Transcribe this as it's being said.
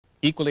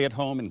Equally at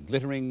home in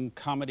glittering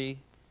comedy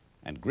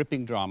and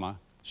gripping drama,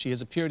 she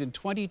has appeared in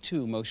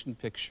 22 motion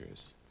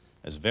pictures,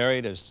 as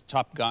varied as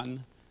Top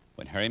Gun,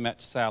 When Harry Met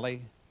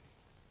Sally,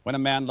 When a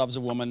Man Loves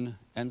a Woman,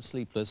 and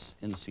Sleepless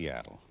in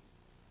Seattle.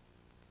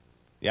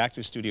 The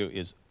Actors Studio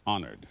is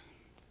honored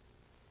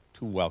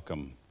to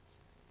welcome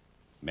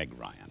Meg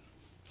Ryan.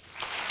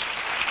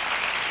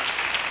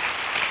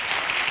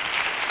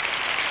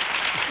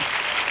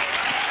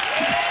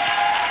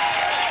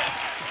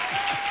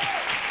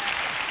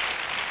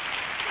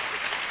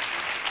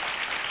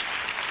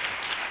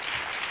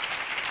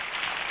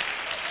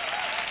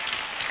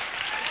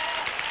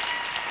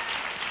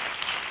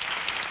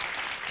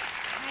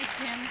 Hi,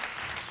 Jim.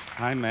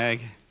 Hi,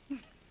 Meg.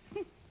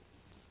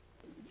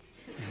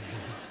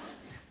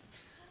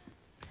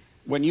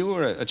 When you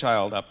were a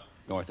child up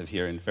north of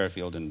here in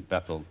Fairfield and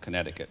Bethel,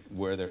 Connecticut,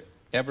 were there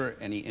ever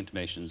any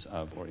intimations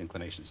of or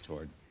inclinations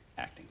toward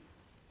acting?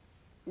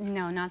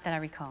 No, not that I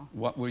recall.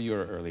 What were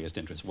your earliest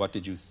interests? What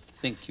did you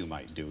think you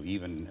might do,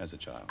 even as a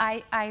child?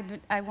 I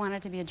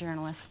wanted to be a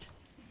journalist.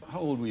 How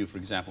old were you, for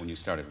example, when you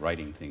started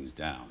writing things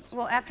down?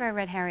 Well, after I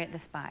read Harriet the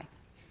Spy.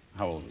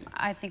 How old were you?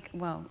 I think,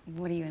 well,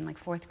 what are you, in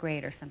like 4th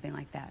grade or something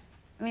like that?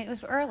 I mean, it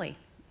was early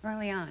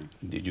on.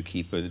 Did you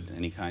keep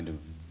any kind of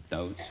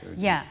notes? Or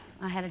Yeah,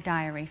 I had a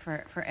diary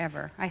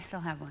forever. I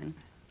still have one.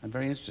 I'm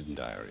very interested in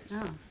diaries.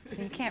 Oh,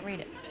 you can't read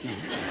it. No.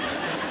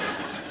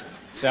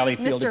 Sally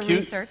Field Mr.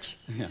 Research.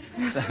 Yeah.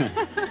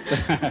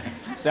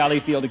 Sally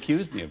Field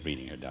accused me of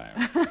reading her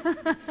diary.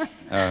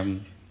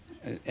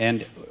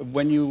 And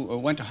when you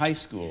went to high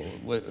school,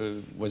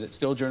 was it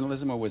still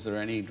journalism, or was there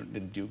any?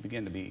 Did you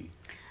begin to be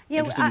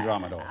interested in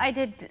drama at all? I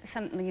did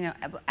some. You know,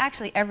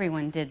 actually,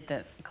 everyone did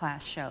the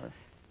class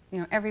shows. You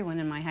know, everyone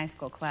in my high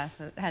school class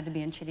had to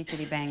be in Chitty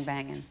Chitty Bang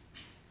Bang,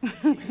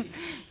 and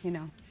you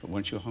know. But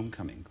weren't you a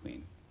homecoming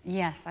queen?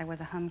 Yes, I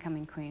was a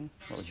homecoming queen.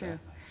 What was true.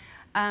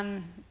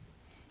 that?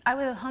 I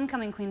was a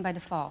homecoming queen by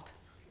default.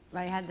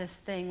 I had this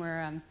thing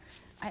where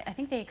I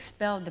think they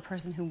expelled the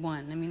person who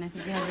won. I mean, I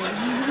think you had to...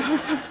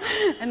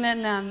 And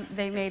then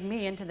they made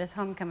me into this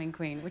homecoming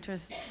queen, which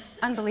was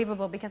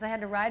unbelievable because I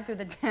had to ride through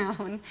the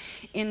town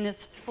in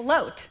this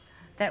float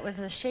that was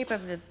the shape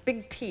of the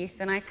big teeth,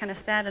 and I kind of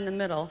sat in the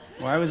middle.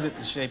 Why was it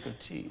the shape of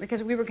teeth?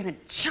 Because we were going to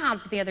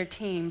chomp the other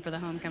team for the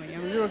homecoming.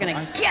 We were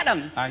going to get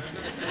them. I see.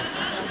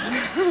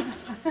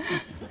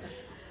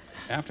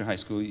 After high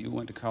school, you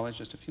went to college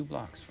just a few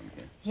blocks from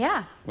here.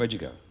 Yeah. Where'd you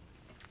go?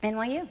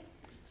 NYU.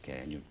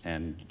 Okay,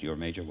 and your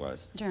major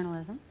was?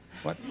 Journalism.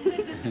 What?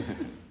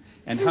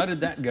 And how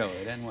did that go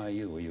at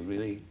NYU?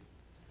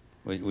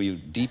 Were you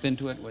deep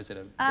into it? Was it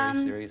a very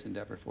serious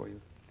endeavor for you?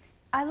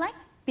 I liked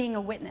being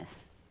a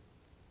witness.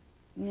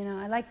 You know,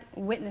 I liked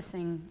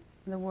witnessing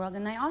the world,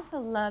 and I also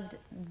loved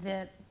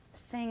the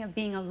thing of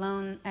being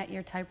alone at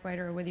your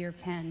typewriter or with your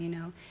pen, you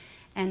know,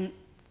 and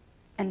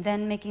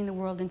then making the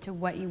world into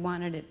what you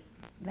wanted it,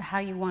 how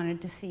you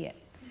wanted to see it.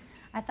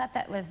 I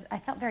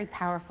felt very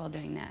powerful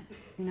doing that.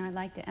 You know, I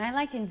liked it. And I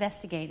liked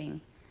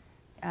investigating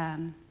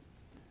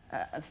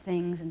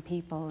things and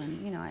people,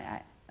 and, you know,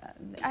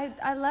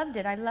 I loved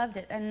it. I loved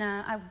it. And,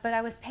 but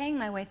I was paying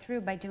my way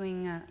through by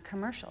doing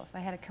commercials. I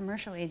had a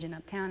commercial agent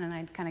uptown, and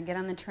I'd kind of get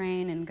on the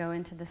train and go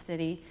into the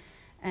city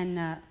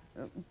and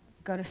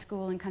go to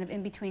school, and kind of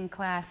in between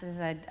classes,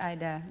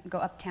 I'd go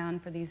uptown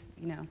for these,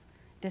 you know,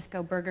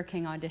 disco Burger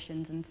King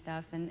auditions and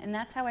stuff. And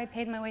that's how I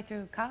paid my way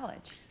through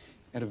college.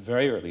 At a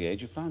very early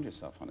age, you found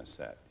yourself on a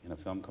set in a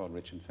film called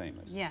Rich and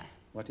Famous. Yeah.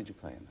 What did you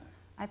play in that?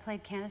 I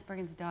played Candice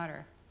Bergen's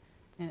daughter.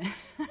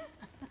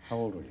 How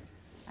old were you?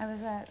 I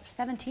was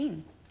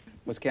 17.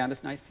 Was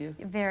Candice nice to you?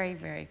 Very,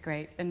 very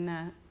great, and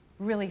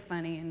really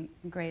funny and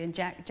great. And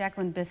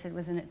Jacqueline Bisset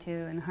was in it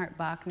too, and Hart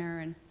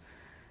Bachner, and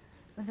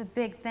it was a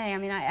big thing. I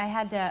mean, I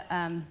had to,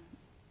 I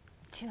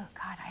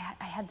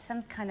had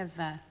some kind of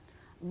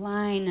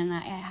line, and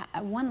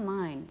one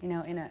line, you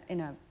know,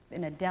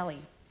 in a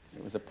deli.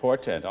 It was a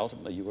portent.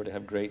 Ultimately, you were to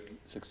have great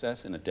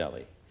success in a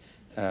deli.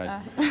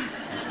 But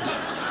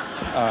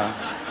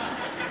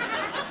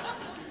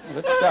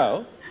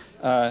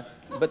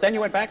then you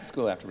went back to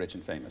school after Rich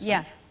and Famous. Yeah.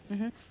 Right?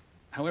 Mm-hmm.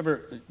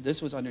 However,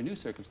 this was under new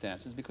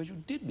circumstances because you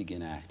did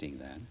begin acting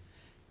then.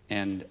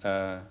 And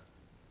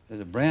there's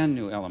a brand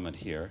new element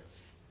here.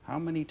 How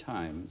many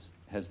times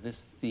has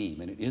this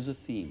theme, and it is a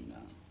theme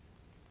now,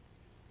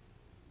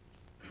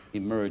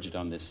 emerged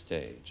on this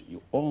stage?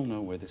 You all know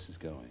where this is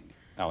going.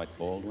 Alec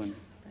Baldwin,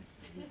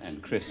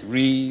 and Chris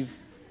Reeve,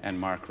 and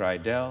Mark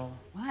Rydell,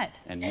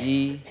 and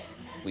me.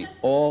 We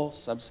all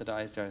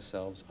subsidized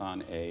ourselves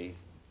on a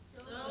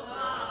soap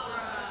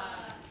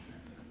opera.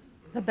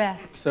 The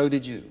best. So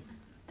did you.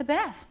 The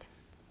best.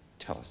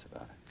 Tell us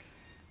about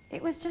it.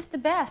 It was just the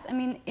best. I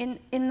mean,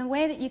 in the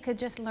way that you could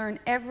just learn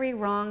every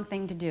wrong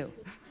thing to do.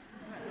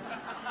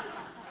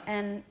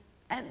 and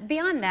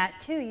beyond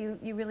that, too,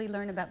 you really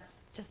learn about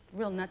just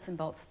real nuts and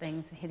bolts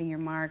things, hitting your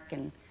mark,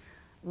 and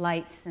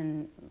lights,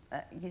 and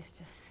there's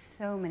just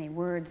so many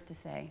words to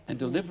say. And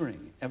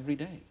delivering every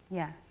day.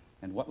 Yeah.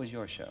 And what was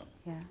your show?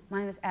 Yeah.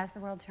 Mine was As the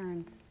World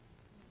Turns.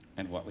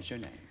 And what was your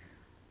name?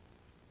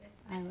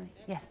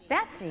 Yes,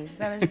 Betsy.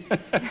 That was,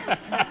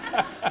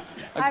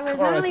 I was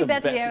not only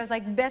Betsy, I was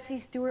like Bessie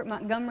Stewart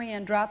Montgomery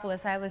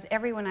Andropoulos. I was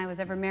everyone I was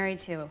ever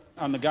married to.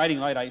 On The Guiding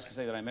Light, I used to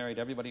say that I married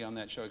everybody on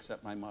that show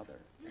except my mother.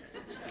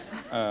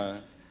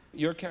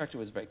 Your character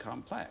was very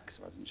complex,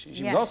 wasn't she?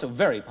 She was also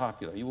very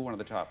popular. You were one of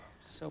the top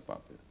soap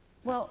opera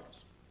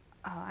actors.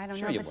 Oh, I don't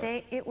know,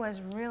 but it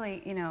was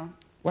really, you know,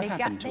 What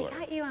happened to her? They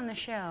got you on the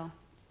show,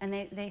 and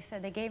they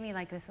said, they gave me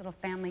like this little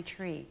family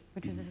tree,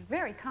 which is this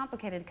very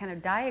complicated kind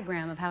of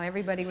diagram of how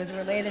everybody was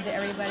related to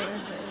everybody. It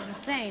was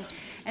insane.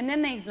 And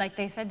then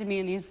they said to me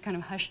in these kind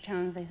of hushed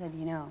tones, they said,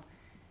 you know,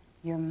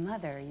 your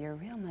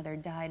real mother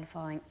died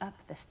falling up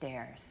the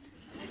stairs.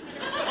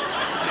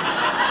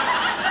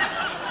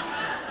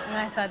 And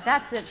I thought,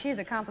 that's it, she's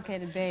a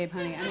complicated babe,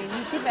 honey. I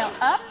mean, she fell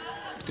up.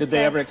 Did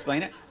they ever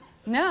explain it?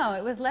 No,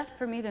 it was left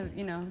for me to,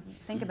 you know,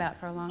 think about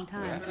for a long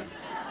time. Yeah.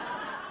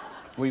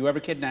 Were you ever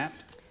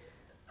kidnapped?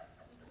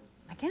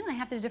 Again, I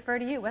have to defer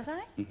to you, was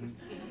I?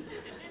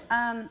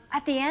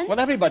 At the end? Well,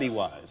 everybody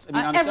was. I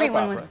mean, on a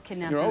everyone soap opera, was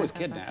kidnapped. You're always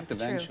kidnapped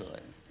eventually.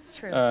 It's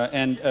true.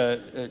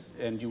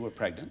 And you were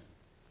pregnant?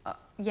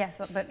 Yes,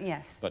 but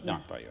yes. But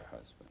not by your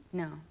husband.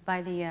 No,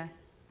 by the,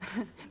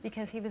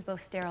 because he was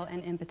both sterile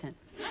and impotent.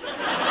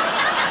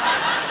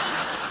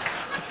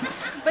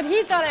 But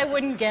he thought I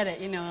wouldn't get it,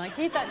 you know, like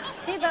he thought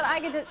I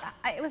could just,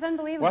 it was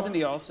unbelievable. Wasn't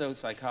he also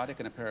psychotic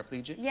and a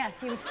paraplegic?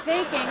 Yes, he was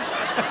faking.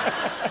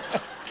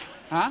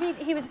 Huh?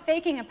 He was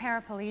faking a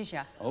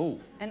paraplegia. Oh.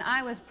 And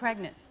I was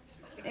pregnant.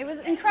 It was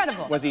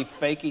incredible. Was he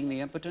faking the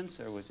impotence,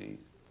 or was he?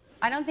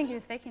 I don't think he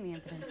was faking the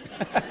impotence.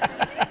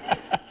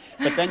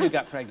 But then you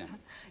got pregnant.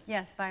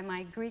 Yes, by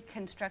my Greek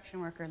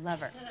construction worker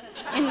lover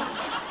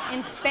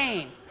in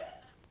Spain.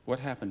 What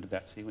happened to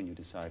Betsy when you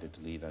decided to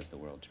leave As the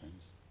World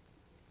Turns?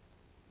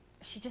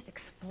 She just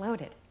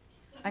exploded.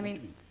 I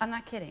mean, I'm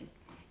not kidding.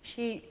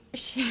 She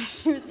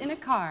was in a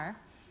car,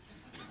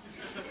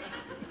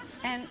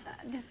 and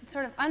just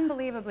sort of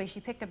unbelievably,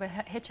 she picked up a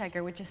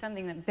hitchhiker, which is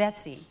something that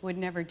Betsy would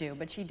never do,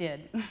 but she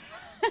did.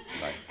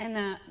 Right.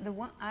 And the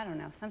one, I don't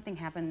know, something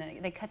happened.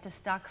 They cut to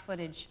stock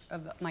footage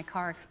of my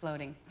car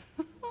exploding.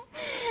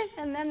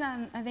 And then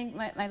I think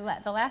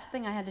the last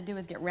thing I had to do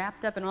was get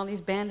wrapped up in all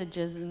these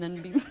bandages and then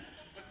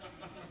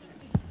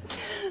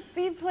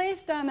be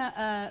placed on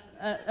a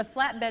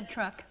flatbed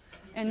truck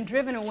and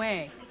driven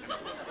away.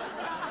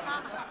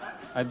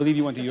 I believe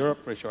you went to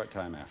Europe for a short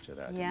time after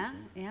that. Yeah,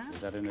 didn't you? yeah. Was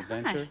that an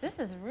adventure? Gosh, this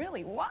is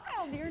really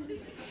wild.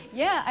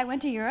 Yeah, I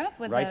went to Europe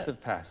with Rites of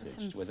passage.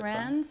 some Was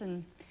friends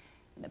and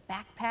the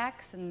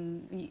backpacks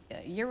and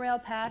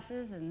Eurail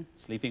passes and.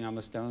 Sleeping on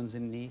the stones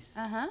in Nice?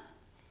 Uh-huh.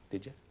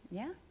 Did you?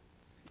 Yeah,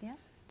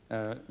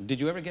 yeah.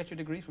 Did you ever get your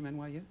degree from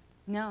NYU?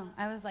 No,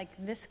 I was like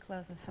this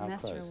close, a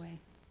semester away.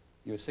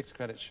 You were 6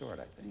 credits short,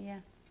 I think.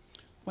 Yeah.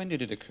 When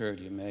did it occur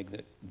to you,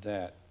 Meg,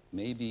 that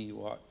maybe you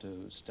ought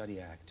to study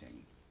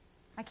acting?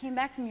 I came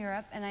back from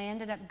Europe, and I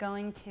ended up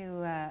going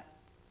to,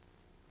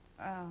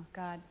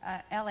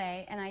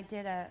 L.A., and I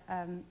did a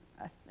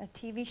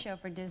TV show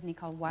for Disney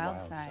called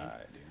Wild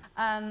Side.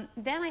 Yeah.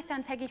 Then I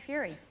found Peggy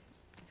Fury,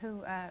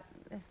 who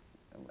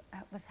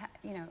was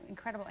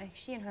incredible.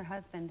 She and her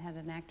husband had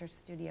an actor's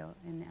studio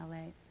in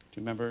L.A. Do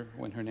you remember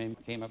when her name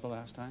came up the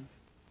last time?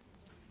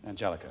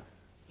 Angelica.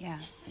 Yeah,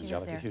 she Angelica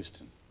was there.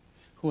 Houston.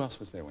 Who else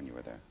was there when you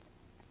were there?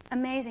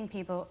 Amazing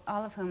people,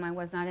 all of whom I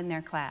was not in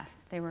their class.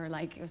 They were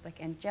like, it was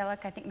like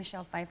Angelica, I think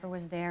Michelle Pfeiffer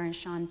was there, and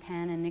Sean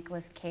Penn and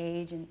Nicolas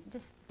Cage, and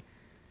just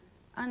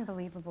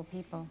unbelievable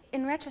people.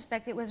 In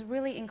retrospect, it was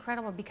really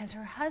incredible because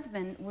her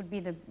husband would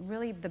be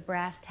really the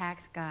brass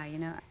tacks guy, you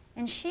know.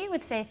 And she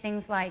would say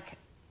things like,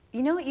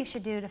 you know what you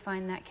should do to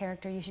find that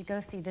character? You should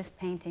go see this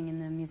painting in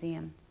the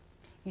museum.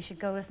 You should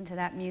go listen to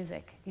that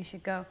music. You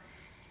should go.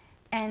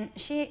 And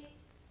she,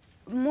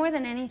 more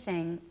than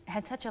anything,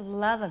 had such a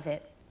love of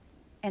it,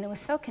 and it was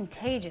so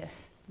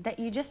contagious that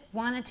you just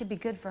wanted to be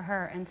good for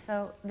her. And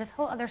so this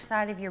whole other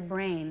side of your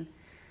brain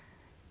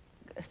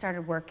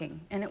started working.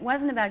 And it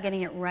wasn't about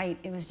getting it right.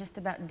 It was just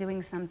about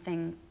doing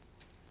something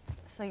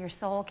so your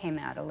soul came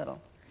out a little.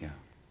 Yeah.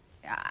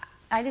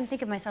 I didn't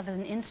think of myself as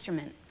an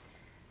instrument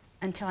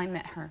until I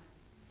met her.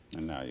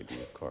 And now you do,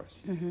 of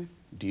course. Mm-hmm.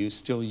 Do you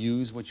still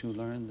use what you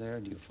learned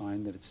there? Do you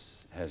find that it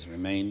has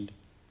remained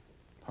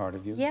part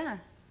of you? Yeah.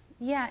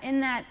 Yeah, in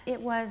that it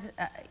was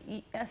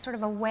a sort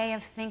of a way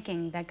of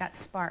thinking that got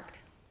sparked,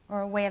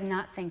 or a way of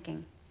not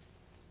thinking.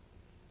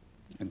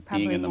 And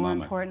probably being in the more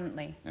moment.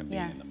 Importantly. And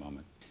being in the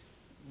moment.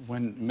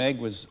 When Meg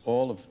was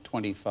all of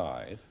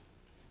 25,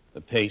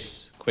 the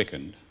pace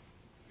quickened,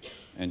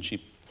 and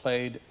she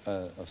played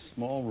a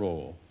small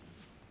role,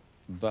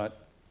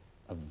 but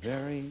a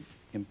very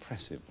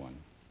impressive one,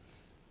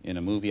 in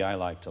a movie I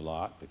liked a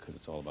lot because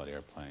it's all about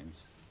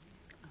airplanes.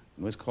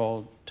 It was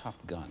called Top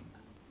Gun.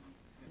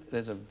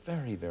 There's a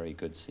very, very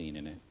good scene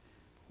in it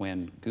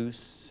when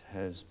Goose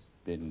has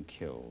been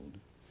killed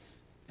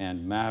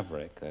and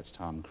Maverick, that's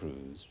Tom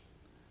Cruise,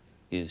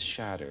 is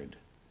shattered,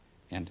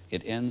 and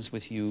it ends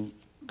with you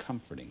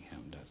comforting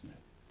him, doesn't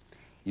it?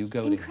 You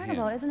go to him.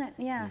 Incredible, isn't it?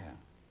 Yeah. Yeah.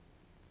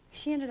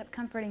 She ended up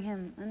comforting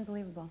him.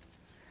 Unbelievable.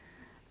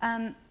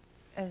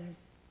 As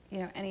you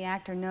know, any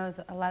actor knows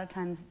a lot of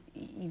times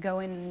you go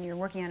in and you're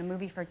working on a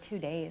movie for 2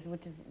 days,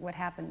 which is what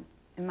happened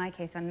in my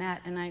case on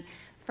that. And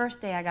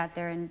first day I got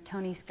there, and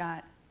Tony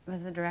Scott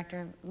was the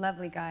director,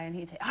 lovely guy, and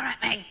he'd say, "All right,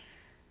 Meg,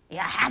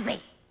 you're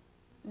happy."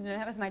 And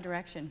that was my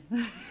direction.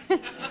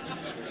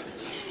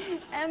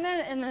 And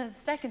then in the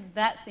seconds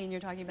that scene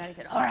you're talking about, he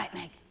said, "All right,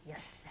 Meg, you're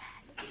sad."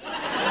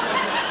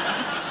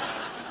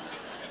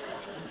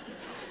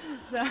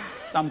 So,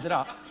 Sums it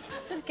up.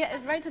 just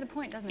get right to the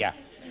point, doesn't it? Yeah.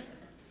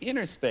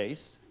 Inner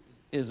Space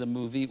is a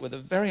movie with a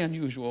very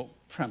unusual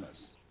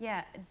premise.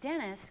 Yeah,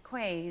 Dennis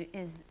Quaid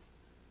is,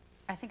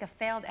 I think, a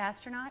failed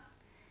astronaut,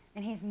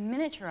 and he's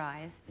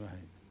miniaturized Right.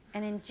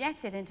 and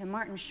injected into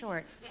Martin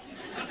Short.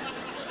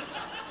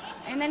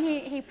 And then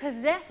he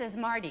possesses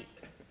Marty.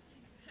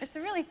 It's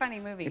a really funny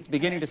movie. It's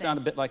beginning to sound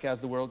a bit like As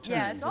the World Turns.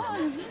 Yeah, it's all.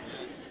 Isn't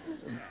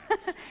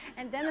it?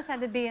 And Dennis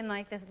had to be in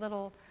like this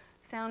little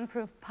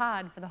soundproof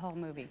pod for the whole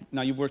movie.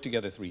 Now, you've worked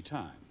together 3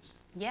 times.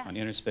 Yeah. On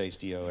Inner Space,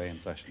 DOA, and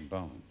Flesh and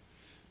Bone.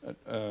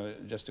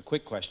 Just a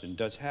quick question.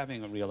 Does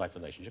having a real-life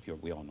relationship,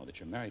 we all know that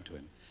you're married to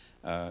him,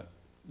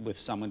 with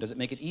someone, does it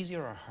make it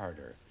easier or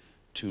harder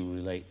to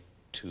relate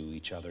to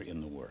each other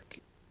in the work?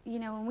 You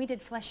know, when we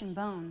did Flesh and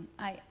Bone,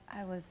 I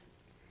was,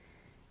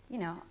 you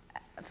know,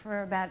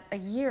 for about a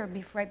year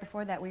right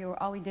before that,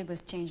 all we did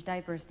was change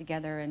diapers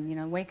together and, you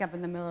know, wake up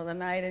in the middle of the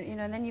night, and, you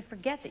know, and then you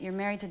forget that you're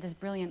married to this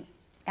brilliant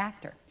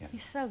actor. Yeah.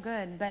 He's so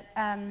good. But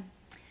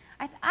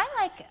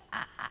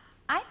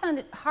I found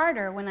it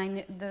harder when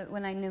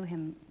I knew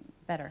him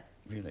better.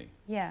 Really?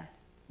 Yeah.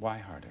 Why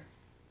harder?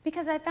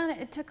 Because I found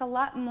it took a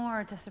lot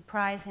more to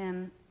surprise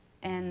him,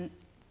 and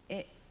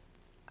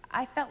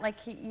I felt like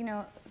he, you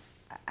know,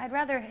 I'd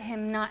rather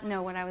him not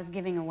know what I was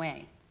giving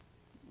away.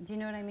 Do you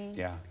know what I mean?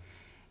 Yeah.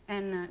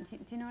 And do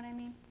you know what I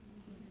mean?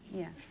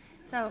 Yeah.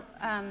 So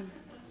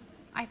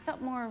I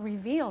felt more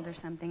revealed or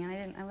something,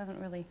 and I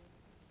wasn't really.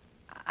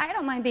 I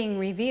don't mind being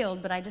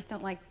revealed, but I just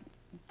don't like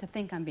to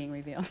think I'm being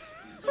revealed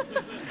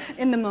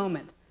in the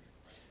moment.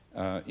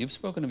 You've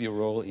spoken of your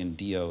role in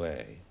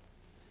DOA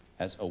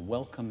as a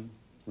welcome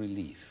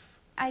relief.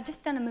 I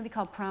just done a movie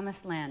called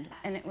Promised Land,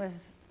 and it was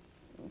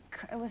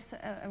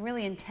a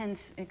really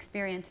intense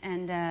experience,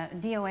 and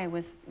DOA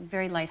was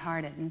very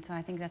lighthearted, and so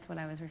I think that's what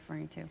I was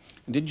referring to.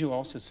 And didn't you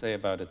also say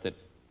about it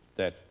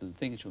that the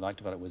thing that you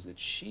liked about it was that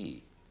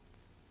she,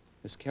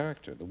 this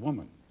character, the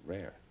woman,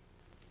 Rare,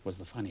 was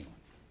the funny one?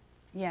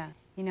 Yeah,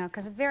 you know,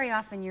 because very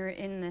often you're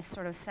in this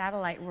sort of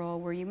satellite role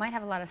where you might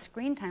have a lot of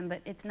screen time, but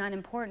it's not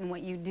important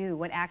what you do,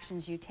 what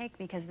actions you take,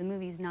 because the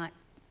movie's not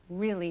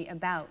really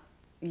about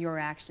your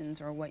actions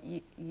or what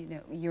you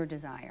know, your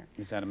desire.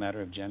 Is that a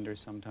matter of gender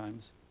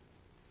sometimes?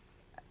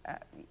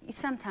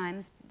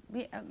 Sometimes,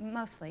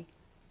 mostly,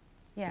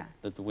 yeah.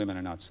 That the women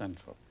are not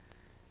central.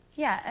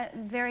 Yeah,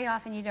 very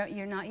often you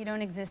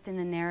don't exist in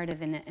the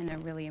narrative in a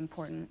really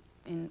important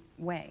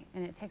way,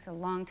 and it takes a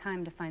long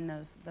time to find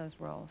those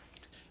roles.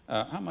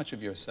 How much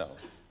of yourself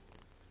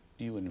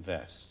do you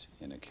invest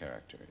in a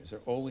character? Is there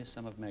always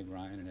some of Meg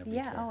Ryan in every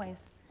character? Yeah,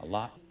 always. A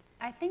lot?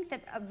 I think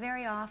that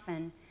very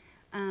often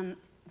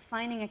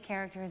finding a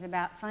character is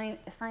about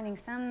finding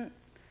some,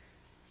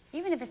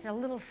 even if it's a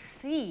little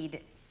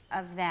seed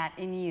of that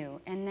in you,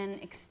 and then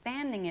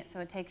expanding it so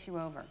it takes you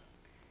over,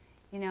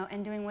 you know,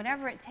 and doing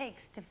whatever it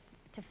takes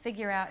to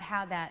figure out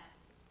how that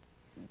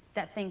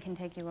thing can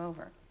take you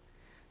over.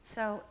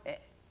 So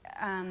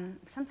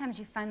sometimes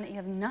you find that you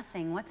have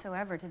nothing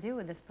whatsoever to do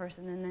with this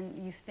person, and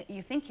then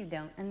you think you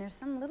don't, and there's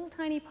some little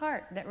tiny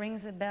part that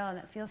rings a bell and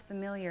that feels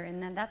familiar,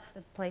 and then that's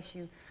the place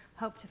you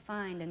hope to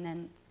find and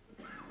then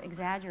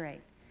exaggerate.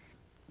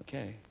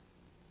 Okay.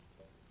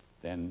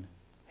 Then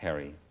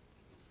Harry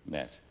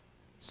met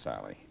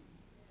Sally.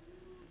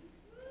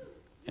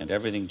 And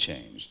everything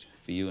changed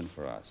for you and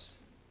for us.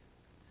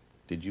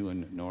 Did you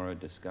and Nora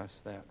discuss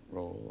that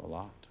role a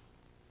lot?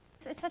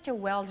 It's such a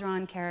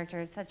well-drawn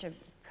character. It's such a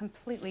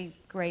completely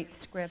great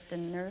script,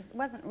 and there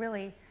wasn't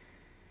really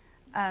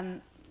a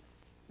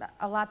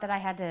lot that I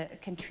had to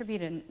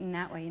contribute in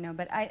that way, you know.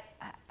 But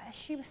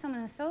she was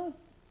someone who's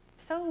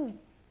so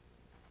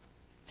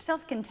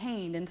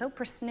self-contained and so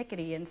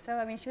persnickety, and so,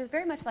 I mean, she was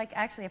very much like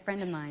actually a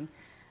friend of mine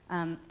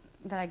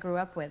that I grew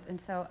up with, and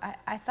so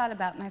I thought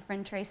about my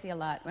friend Tracy a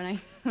lot when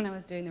I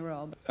was doing the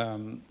role.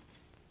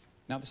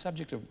 Now, the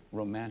subject of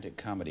romantic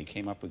comedy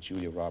came up with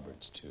Julia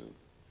Roberts, too,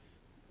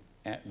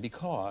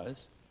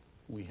 because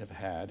we have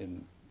had,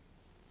 in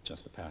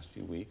just the past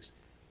few weeks,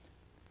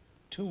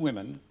 2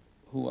 women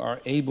who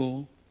are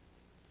able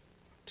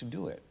to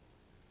do it.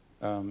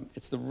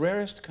 It's the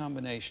rarest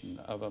combination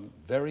of a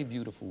very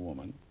beautiful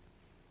woman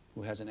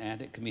who has an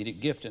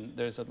antic-comedic gift, and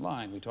there's a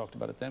line, we talked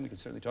about it then, we can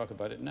certainly talk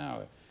about it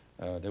now.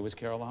 There was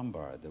Carol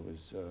Lombard, there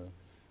was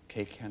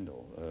Kay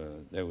Kendall,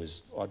 there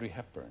was Audrey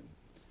Hepburn.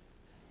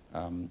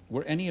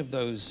 Were any of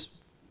those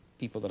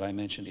people that I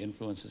mentioned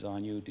influences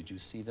on you? Did you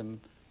see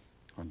them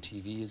on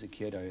TV as a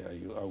kid? Are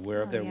you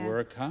aware of their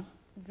work, huh?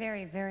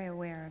 Very, very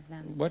aware of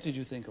them. What did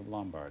you think of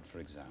Lombard, for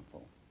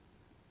example?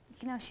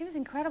 You know, she was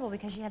incredible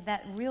because she had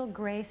that real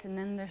grace, and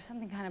then there's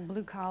something kind of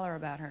blue collar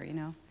about her, you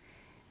know.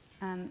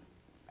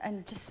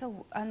 and just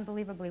so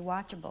unbelievably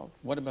watchable.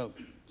 What about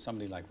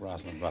somebody like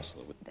Rosalind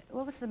Russell?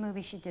 What was the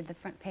movie she did, The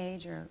Front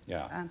Page, or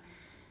Yeah.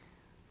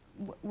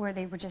 Where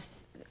they were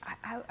just,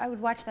 I would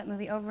watch that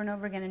movie over and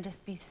over again and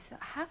just be, so,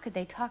 how could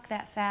they talk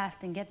that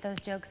fast and get those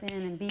jokes in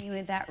and be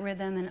with that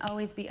rhythm and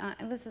always be on?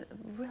 It was a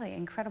really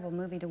incredible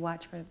movie to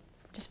watch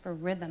just for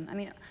rhythm. I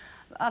mean,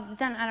 I've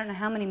done, I don't know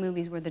how many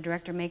movies where the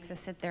director makes us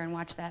sit there and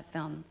watch that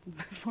film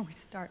before we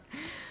start,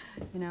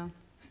 you know.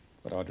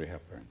 What, Audrey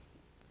Hepburn?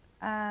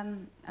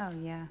 Oh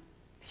yeah.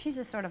 She's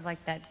a sort of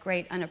like that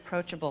great,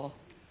 unapproachable,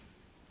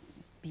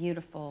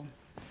 beautiful,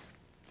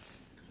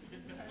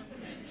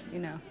 you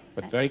know.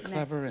 But very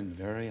clever and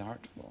very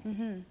artful.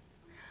 Mm-hmm.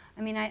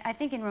 I mean, I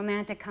think in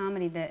romantic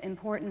comedy, the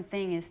important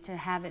thing is to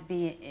have it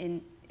be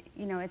in,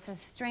 you know, it's a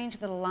strange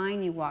little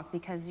line you walk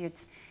because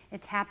it's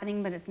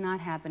happening, but it's not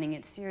happening.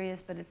 It's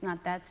serious, but it's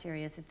not that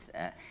serious. It's,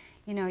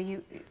 you know,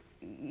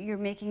 you're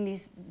making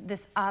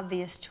this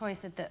obvious choice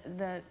that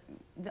the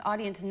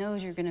audience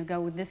knows you're going to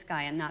go with this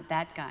guy and not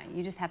that guy.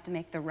 You just have to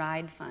make the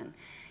ride fun,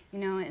 you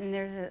know. And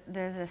there's an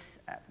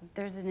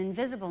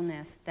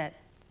invisibleness that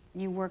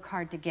you work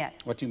hard to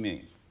get. What do you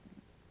mean?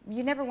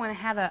 You never want to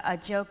have a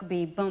joke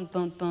be boom,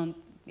 boom, boom.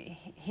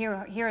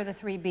 Here are the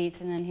 3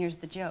 beats, and then here's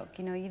the joke.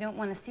 You know, you don't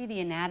want to see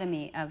the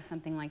anatomy of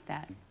something like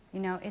that.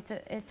 You know,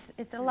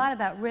 it's a lot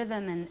about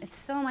rhythm, and it's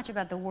so much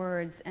about the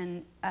words.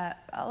 And a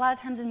lot of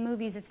times in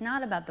movies, it's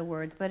not about the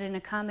words, but in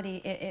a comedy,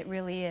 it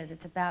really is.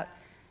 It's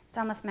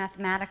almost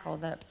mathematical,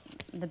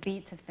 the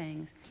beats of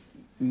things.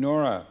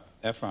 Nora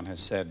Ephron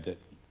has said that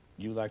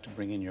you like to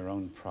bring in your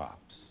own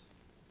props.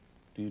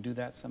 Do you do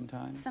that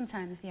sometimes?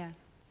 Sometimes, yeah.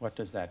 What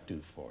does that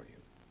do for you?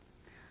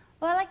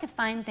 Well, I like to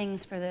find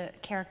things for the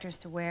characters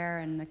to wear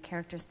and the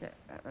characters to,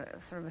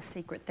 sort of a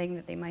secret thing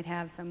that they might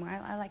have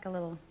somewhere. I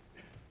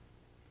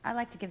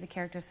like to give the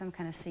characters some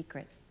kind of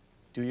secret.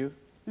 Do you?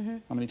 Mm-hmm.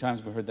 How many times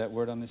have we heard that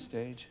word on this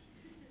stage?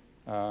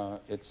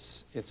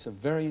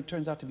 It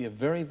turns out to be a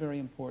very, very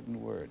important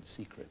word,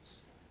 secrets.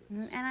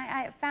 Mm-hmm. And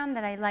I found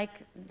that I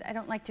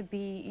don't like to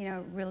be, you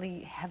know,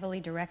 really heavily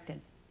directed.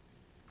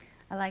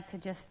 I like to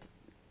just,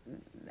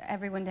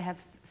 everyone to have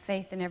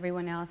faith in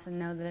everyone else and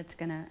know that it's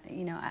gonna,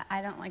 you know,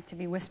 I don't like to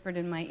be whispered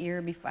in my ear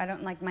before, I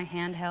don't like my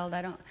hand held,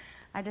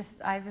 I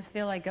just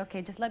feel like,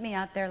 okay, just let me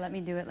out there, let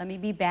me do it, let me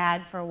be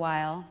bad for a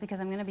while,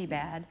 because I'm gonna be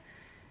bad,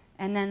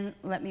 and then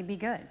let me be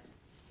good.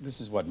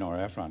 This is what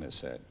Nora Ephron has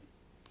said.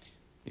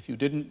 If you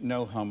didn't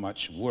know how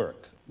much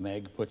work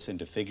Meg puts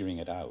into figuring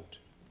it out,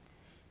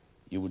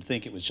 you would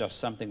think it was just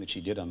something that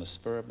she did on the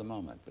spur of the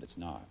moment, but it's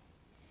not.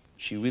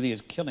 She really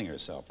is killing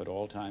herself at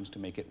all times to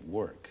make it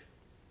work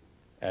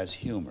as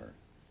humor.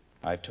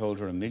 I've told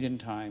her 1,000,000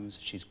 times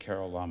she's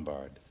Carole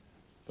Lombard,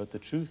 but the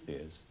truth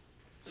is,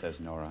 says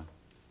Nora,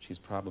 she's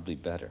probably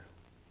better.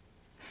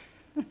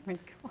 Oh my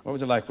God. What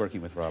was it like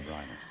working with Rob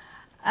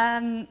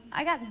Reiner?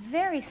 I got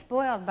very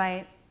spoiled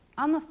by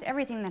almost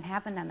everything that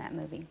happened on that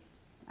movie.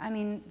 I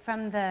mean,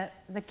 from the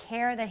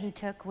care that he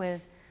took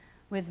with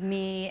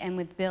me and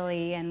with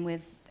Billy and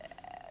with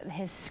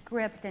his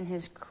script and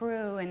his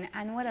crew,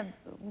 and what a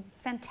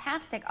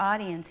fantastic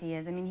audience he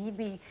is. I mean, he'd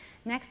be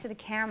next to the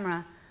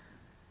camera.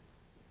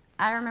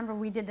 I remember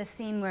we did the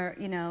scene where,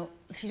 you know,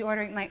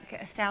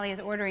 Sally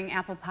is ordering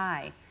apple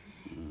pie.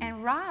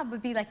 And Rob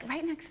would be like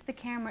right next to the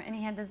camera, and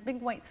he had this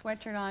big white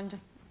sweatshirt on,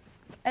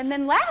 and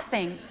then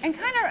laughing and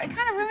kind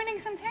of ruining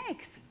some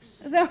takes.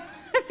 So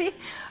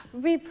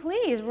be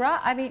pleased,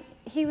 Rob. I mean,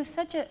 he was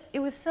it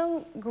was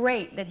so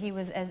great that he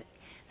was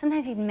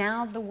sometimes he'd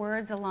mouth the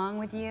words along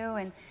with you,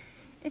 and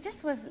it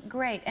just was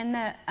great. And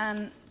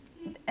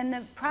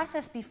the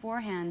process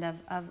beforehand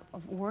of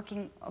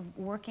working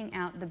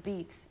out the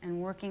beats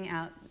and working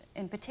out,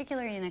 and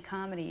particularly in a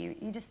comedy,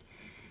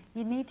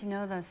 you need to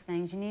know those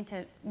things. You need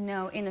to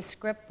know in a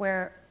script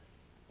where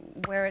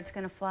it's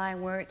going to fly,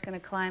 where it's going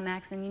to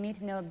climax, and you need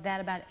to know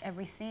that about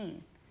every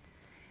scene.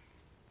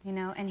 You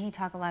know, and he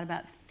talked a lot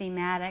about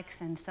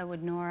thematics, and so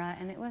would Nora,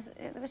 and it was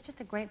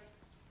just a great,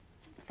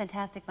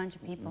 fantastic bunch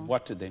of people.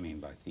 What did they mean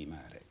by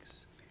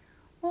thematics?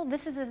 Well,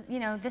 this is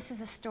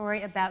a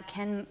story about,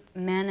 can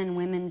men and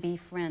women be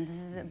friends?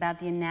 This is about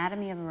the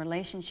anatomy of a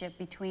relationship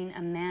between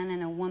a man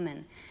and a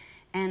woman.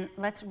 And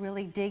let's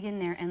really dig in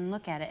there and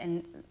look at it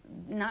and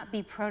not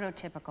be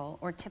prototypical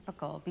or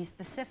typical, be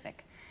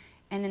specific.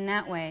 And in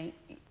that way,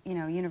 you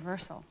know,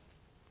 universal.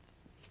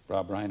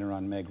 Rob Reiner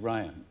on Meg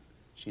Ryan.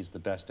 She's the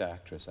best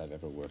actress I've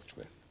ever worked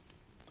with.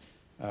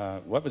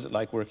 What was it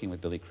like working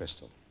with Billy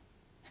Crystal?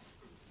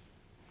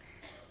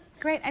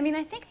 Great. I mean,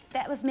 I think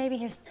that was maybe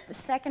his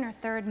second or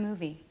third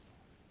movie.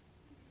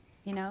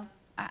 You know,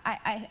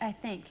 I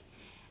think.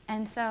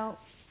 And so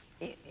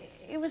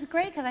it was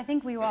great because I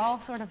think we were all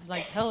sort of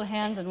like held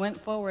hands and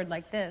went forward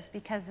like this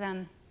because,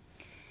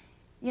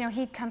 you know,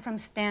 he'd come from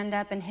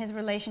stand-up and his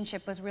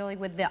relationship was really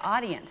with the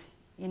audience,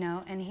 you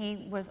know, and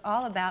he was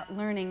all about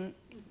learning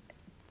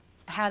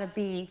how to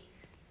be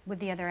with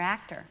the other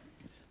actor.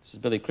 This is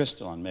Billy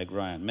Crystal on Meg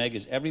Ryan. Meg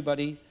is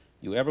everybody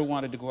you ever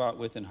wanted to go out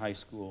with in high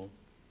school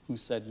who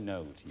said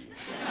no to you.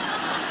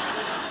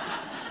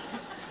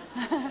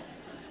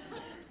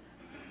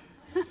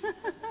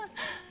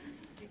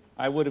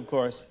 I would, of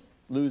course,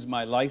 lose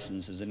my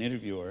license as an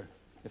interviewer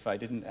if I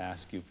didn't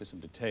ask you for some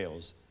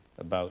details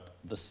about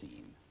the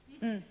scene.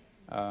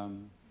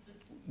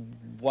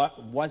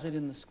 What was it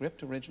in the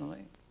script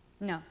originally?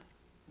 No.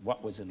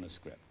 What was in the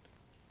script?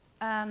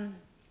 I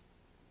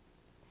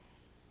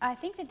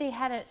think that they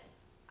had it.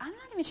 I'm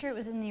not even sure it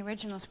was in the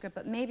original script,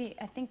 but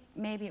I think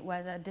maybe it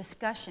was a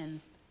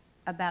discussion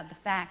about the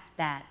fact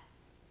that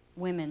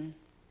women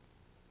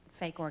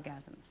fake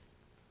orgasms,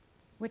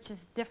 which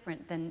is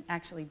different than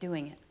actually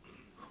doing it.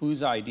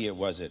 Whose idea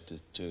was it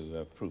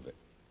to prove it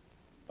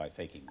by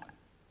faking one?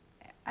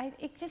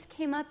 It just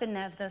came up in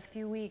those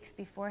few weeks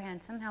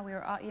beforehand. Somehow we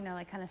were all,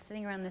 like kind of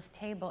sitting around this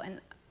table, and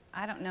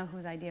I don't know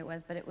whose idea it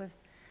was, but it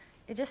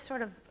just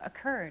sort of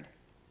occurred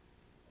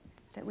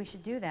that we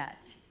should do that.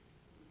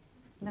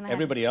 Then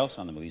Everybody else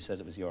on the movie says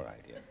it was your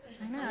idea.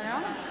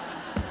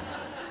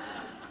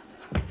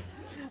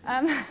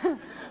 I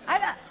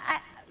know.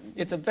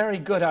 It's a very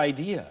good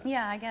idea.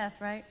 Yeah, I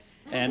guess, right?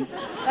 And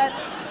But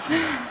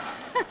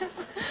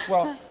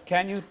well,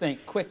 can you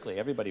think quickly?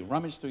 Everybody,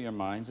 rummage through your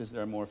minds. Is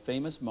there a more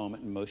famous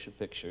moment in motion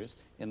pictures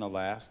in the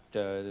last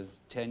 10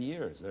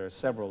 years? There are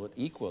several that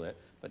equal it,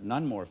 but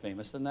none more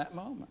famous than that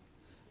moment.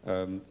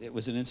 It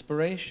was an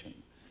inspiration.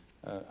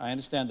 I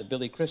understand that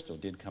Billy Crystal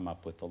did come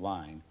up with the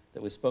line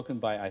that was spoken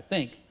by, I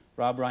think,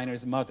 Rob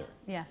Reiner's mother.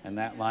 Yeah. And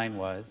that line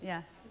was?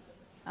 Yeah.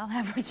 I'll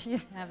have what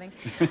she's having.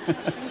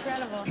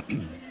 Incredible.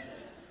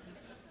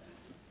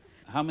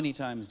 How many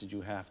times did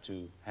you have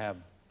to have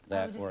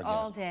that orgasm?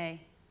 All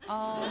day.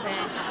 All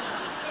day.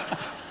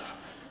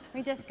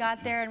 We just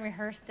got there and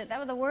rehearsed it. That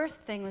was the worst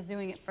thing, was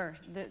doing it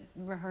first, the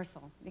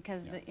rehearsal,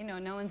 because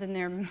no one's in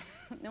their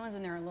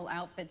little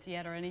outfits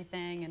yet or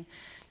anything, and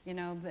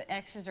the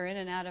extras are in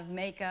and out of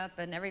makeup,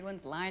 and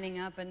everyone's lining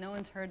up, and no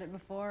one's heard it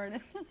before, and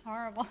it's just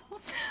horrible.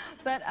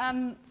 But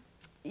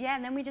yeah,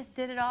 and then we just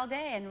did it all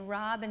day, and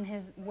Rob, in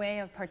his way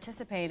of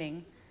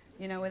participating,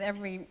 with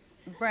every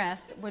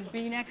breath, would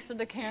be next to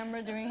the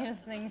camera doing his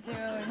thing too.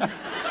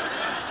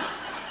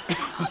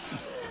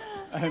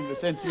 And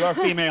since you're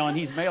female and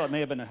he's male, it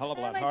may have been a hell of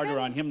a lot harder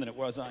on him than it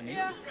was on you.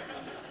 Yeah.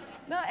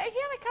 No, he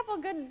had a couple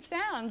good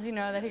sounds,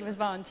 that he was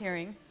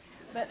volunteering,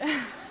 but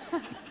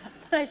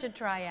I should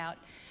try out.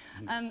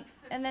 And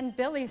then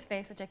Billy's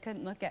face, which I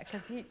couldn't look at,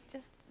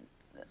 because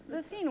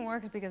the scene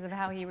works because of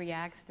how he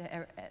reacts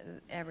to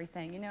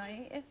everything.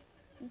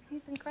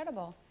 He's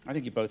incredible. I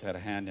think you both had a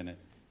hand in it.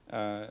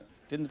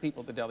 Didn't the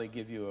people at the deli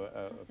give you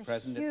a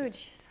present?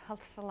 Huge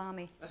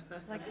salami,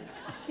 like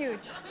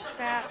huge,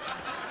 fat.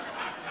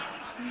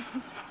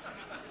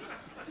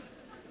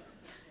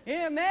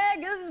 Here, Meg,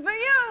 this is for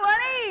you,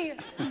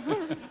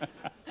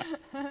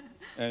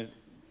 honey.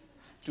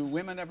 Do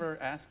women ever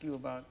ask you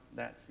about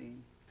that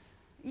scene?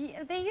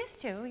 Yeah, they used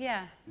to,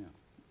 yeah.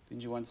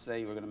 Didn't you once say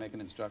you were going to make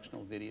an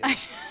instructional video? I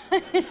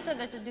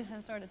should do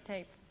some sort of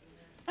tape.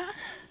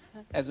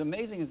 As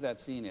amazing as that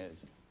scene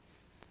is,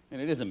 and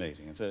it is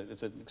amazing, it's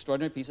an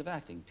extraordinary piece of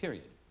acting,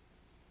 period.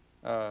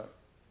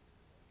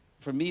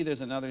 For me,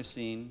 there's another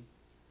scene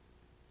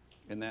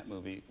in that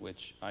movie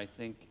which I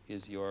think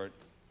is your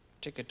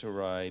ticket to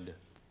ride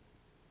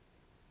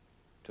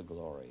to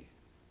glory.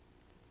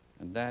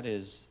 And that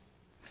is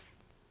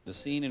the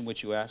scene in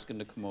which you ask him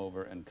to come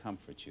over and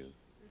comfort you.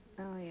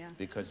 Oh, yeah.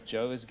 Because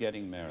Joe is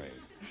getting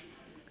married.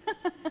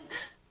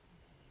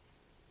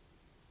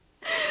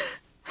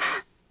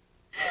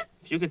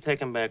 If you could take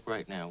him back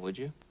right now, would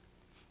you?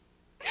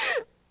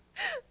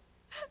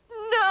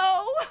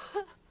 No.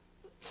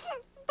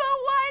 But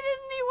why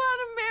didn't he want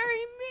to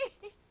marry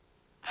me?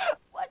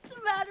 What's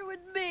the matter with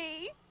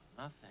me?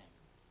 Nothing.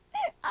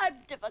 I'm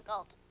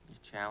difficult.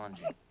 You're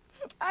challenging,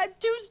 I'm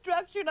too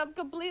structured. I'm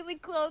completely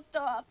closed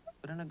off.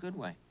 but in a good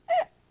way.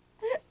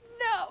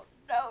 No.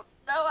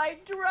 I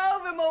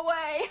drove him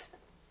away.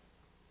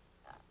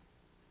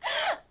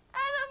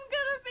 And I'm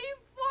gonna be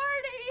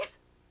 40.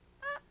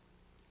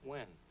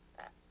 When?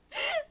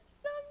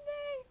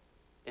 Someday.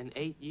 In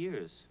 8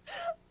 years.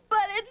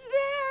 But it's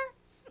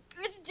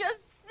there. It's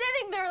just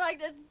sitting there like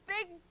this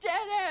big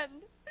dead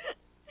end.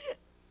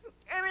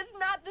 And it's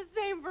not the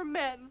same for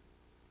men.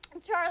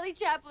 Charlie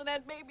Chaplin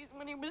had babies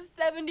when he was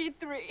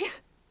 73.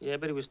 Yeah,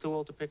 but he was too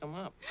old to pick them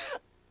up.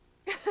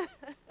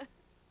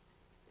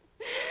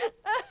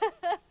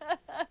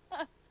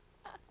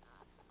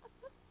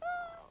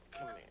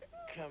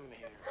 Come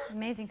here.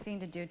 Amazing scene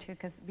to do too,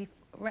 because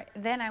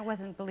then I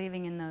wasn't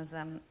believing in those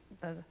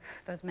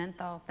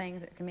menthol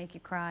things that can make you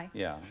cry.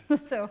 Yeah.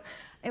 So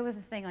it was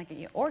a thing like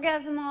you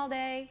orgasm all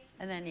day,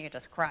 and then you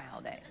just cry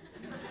all day.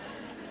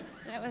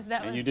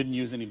 And you didn't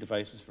use any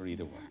devices for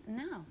either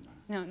one?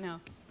 No.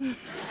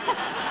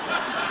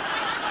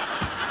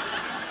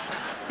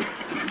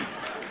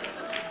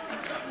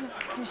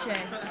 Touché.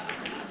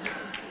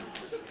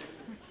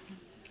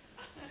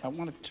 I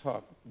want to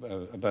talk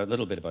a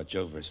little bit about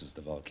Joe versus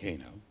the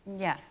Volcano.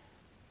 Yeah.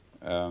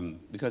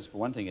 Because, for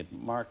one thing, it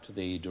marked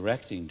the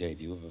directing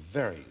debut of a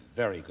very,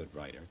 very good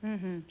writer,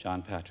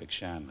 John Patrick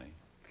Shanley.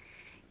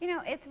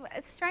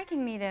 It's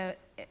striking me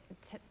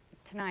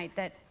tonight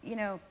that,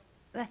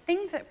 the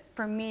things that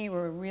for me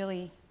were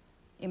really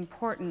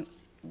important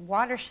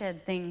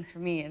watershed things for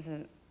me as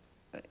a,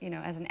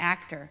 as an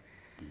actor,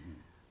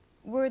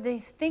 were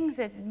these things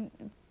that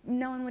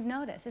no one would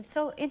notice. It's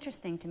so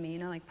interesting to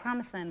me, like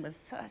Promised Land was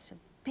such a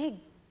big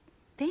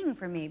thing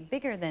for me,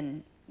 bigger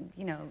than,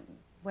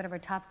 whatever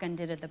Top Gun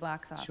did at the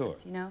box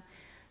office, Sure.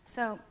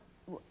 So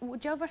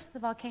Joe versus the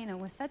Volcano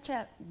was such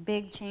a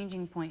big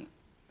changing point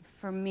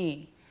for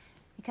me,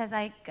 because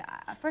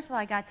first of all,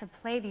 I got to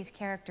play these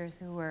characters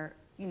who were,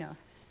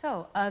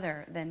 so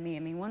other than me. I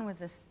mean, one was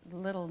this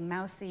little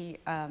mousy,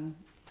 kind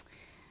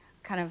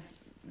of,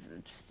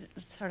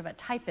 sort of a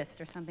typist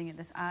or something at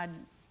this odd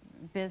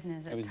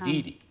business. It was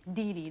Dee Dee.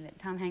 Dee Dee that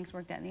Tom Hanks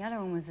worked at, and the other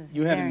one was this.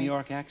 You had a New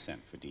York accent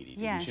for Dee Dee,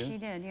 didn't you? Yeah, she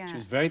did. Yeah. She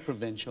was very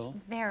provincial.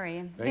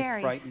 Very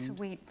frightened.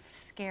 sweet,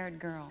 scared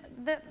girl.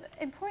 The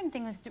important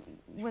thing was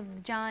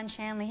with John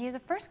Shanley. He was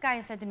the first guy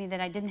who said to me that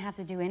I didn't have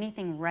to do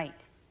anything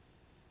right.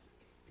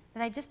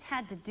 That I just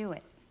had to do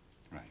it.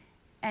 Right.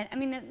 And I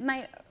mean,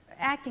 my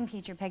acting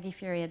teacher, Peggy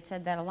Fury, had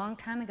said that a long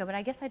time ago, but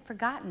I guess I'd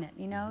forgotten it.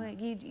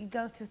 You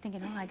go through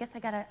thinking, oh, I guess I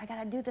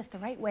gotta do this the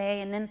right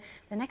way, and then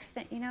the next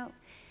thing,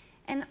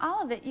 and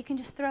all of it you can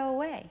just throw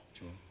away.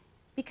 Sure.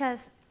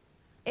 Because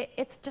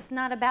it's just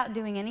not about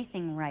doing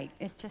anything right.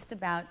 It's just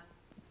about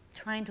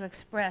trying to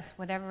express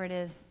whatever it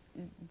is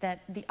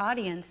that the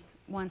audience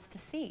wants to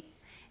see.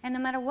 And no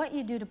matter what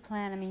you do to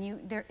plan, I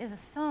mean, there is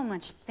so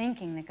much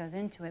thinking that goes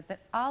into it, but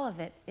all of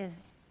it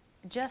is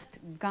just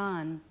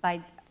gone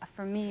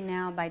for me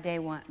now by day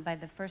one, by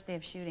the first day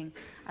of shooting.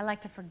 I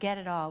like to forget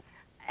it all.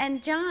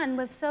 And John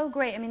was so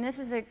great. I mean,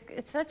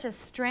 it's such a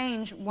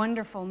strange,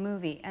 wonderful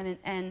movie,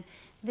 and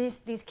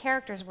these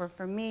characters were,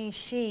 for me,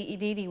 Dee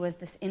Dee was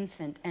this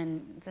infant,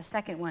 and the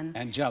second one,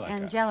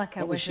 Angelica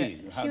what was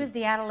she was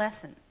the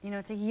adolescent.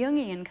 It's a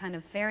Jungian kind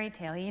of fairy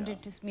tale. He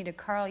introduced me to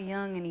Carl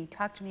Jung, and he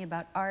talked to me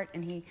about art,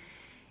 and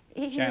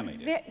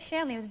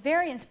Shanley was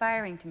very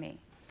inspiring to me.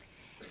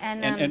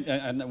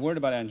 And a word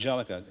about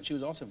Angelica, she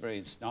was also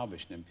very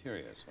snobbish and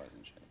imperious,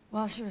 wasn't she?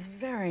 Well, she was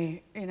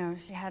very,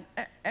 she had...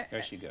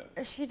 There she goes.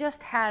 She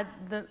just had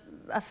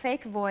a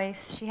fake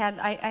voice. She had...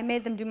 I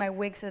made them do my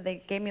wig, so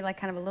they gave me like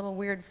kind of a little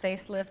weird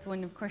facelift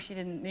when, of course, she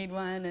didn't need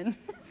one. And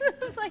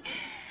it was like...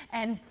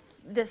 And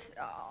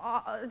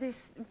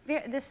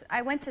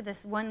I went to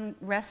this one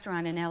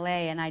restaurant in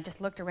L.A., and I just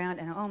looked around,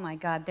 and oh, my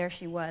God, there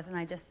she was. And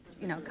I just,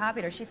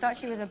 copied her. She thought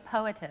she was a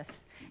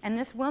poetess. And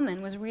this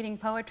woman was reading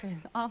poetry,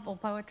 this awful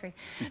poetry,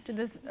 to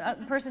this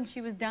person she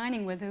was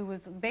dining with, who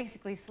was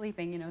basically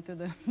sleeping, through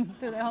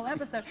the whole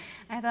episode.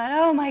 I thought,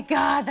 oh my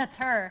God, that's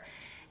her,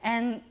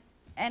 and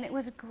it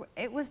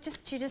was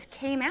just, she just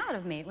came out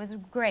of me. It was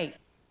great.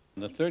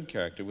 And the third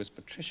character was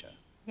Patricia.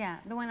 Yeah,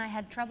 the one I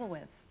had trouble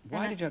with.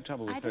 Why did you have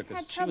trouble with her?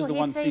 Because she was the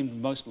one who seemed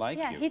most like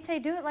you. Yeah, he'd say,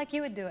 do it like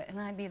you would do it. And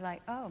I'd be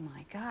like, oh,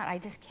 my God, I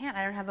just can't.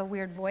 I don't have a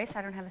weird voice.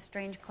 I don't have a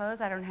strange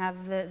clothes. I don't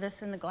have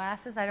this and the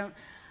glasses. I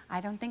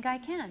don't think I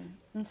can.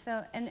 And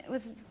it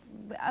was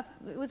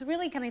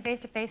really coming face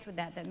to face with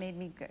that made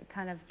me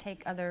kind of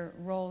take other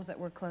roles that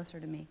were closer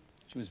to me.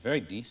 She was very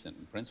decent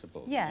and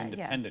principled,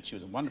 independent. She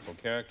was a wonderful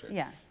character.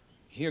 Yeah.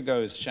 Here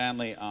goes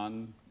Shanley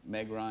on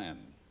Meg Ryan.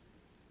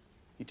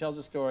 He tells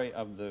a story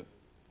of the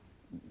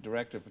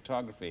director of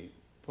photography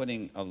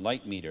putting a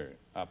light meter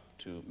up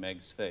to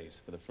Meg's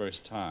face for the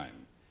first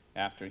time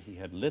after he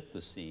had lit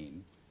the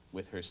scene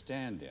with her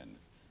stand-in,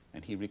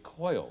 and he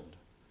recoiled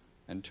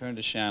and turned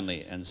to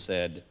Shanley and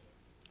said,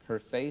 her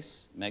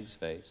face, Meg's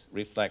face,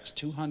 reflects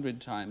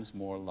 200 times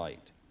more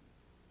light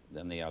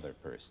than the other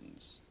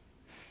person's.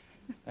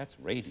 That's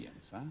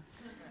radiance, huh?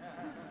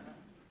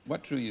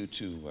 What drew you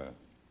to,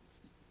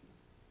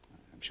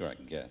 I'm sure I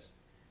can guess,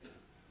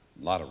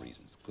 a lot of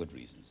reasons, good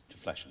reasons, to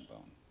Flesh and Bone?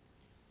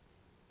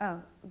 Oh,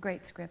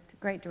 great script,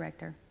 great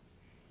director.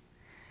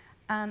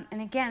 And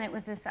again, it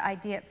was this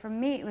idea, for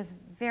me, it was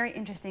very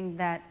interesting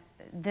that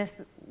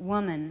this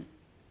woman,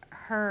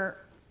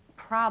 her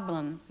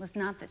problem was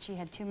not that she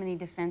had too many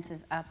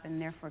defenses up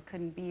and therefore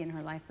couldn't be in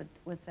her life, but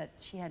was that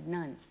she had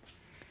none.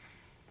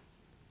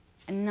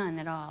 And none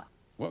at all.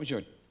 What was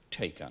your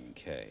take on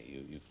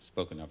Kay? You've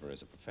spoken of her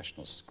as a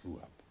professional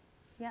screw-up.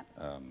 Yep.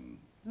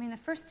 I mean, the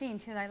first scene,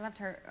 too, I loved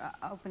her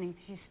opening.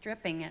 She's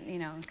stripping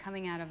and,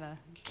 coming out of a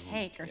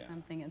cake or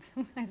something at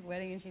somebody's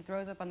wedding, and she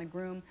throws up on the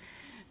groom.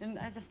 And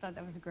I just thought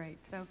that was great.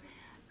 So,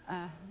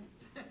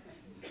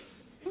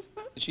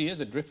 She is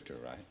a drifter,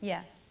 right?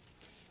 Yeah.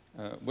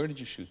 Where did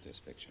you shoot this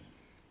picture?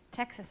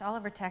 Texas, all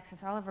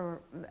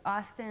over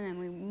Austin, and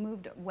we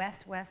moved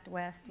west.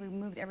 We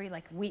moved every,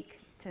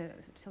 week,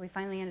 so we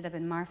finally ended up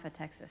in Marfa,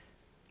 Texas.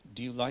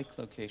 Do you like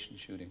location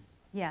shooting?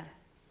 Yeah,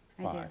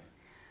 I do.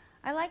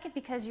 I like it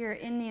because you're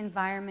in the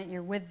environment,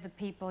 you're with the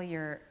people,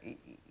 you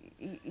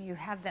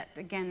have that,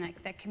 again,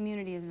 that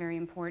community is very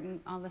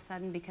important all of a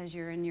sudden because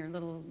you're in your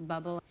little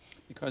bubble.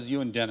 Because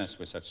you and Dennis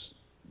were such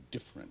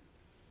different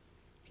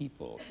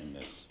people in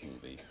this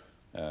movie,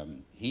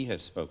 he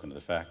has spoken to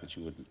the fact that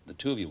the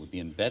two of you would be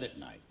in bed at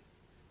night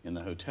in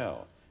the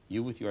hotel.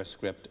 You with your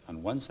script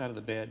on one side of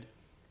the bed,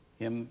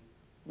 him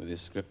with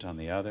his script on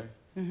the other.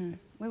 Mm-hmm.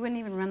 We wouldn't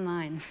even run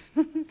lines.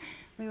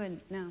 We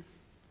wouldn't, no.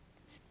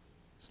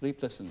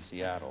 Sleepless in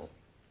Seattle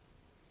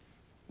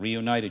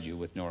reunited you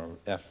with Nora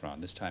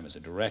Ephron, this time as a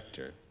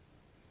director.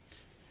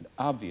 And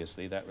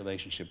obviously, that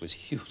relationship was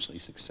hugely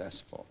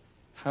successful.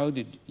 How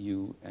did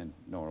you and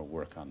Nora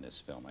work on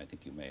this film? I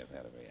think you may have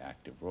had a very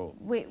active role.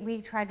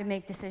 We tried to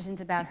make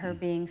decisions about her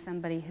being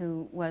somebody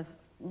who was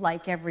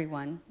like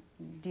everyone.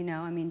 Do you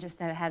know? I mean, just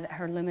that had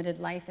her limited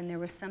life, and there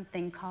was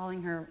something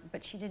calling her,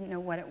 but she didn't know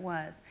what it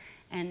was.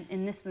 And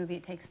in this movie,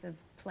 it takes the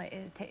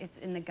it's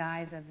in the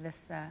guise of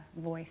this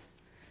voice.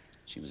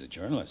 She was a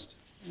journalist.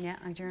 Yeah,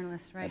 a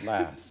journalist, right? At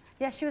last.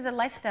 Yeah, she was a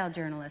lifestyle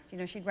journalist. You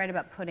know, she'd write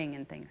about pudding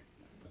and things.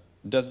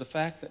 Does the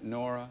fact that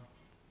Nora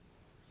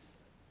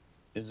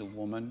is a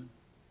woman,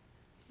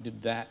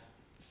 did that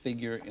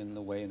figure in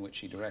the way in which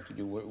she directed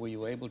you? Were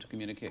you able to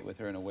communicate with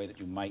her in a way that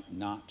you might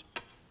not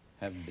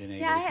have been able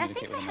to communicate with a man? Yeah, I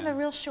think I have a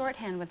real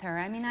shorthand with her.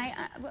 I mean,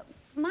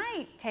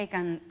 my take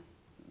on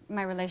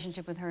my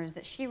relationship with her is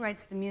that she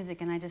writes the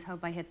music, and I just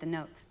hope I hit the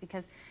notes,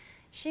 because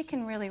she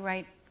can really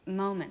write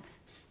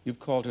moments. You've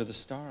called her the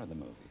star of the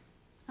movie.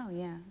 Oh,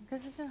 yeah,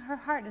 because her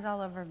heart is all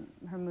over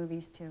her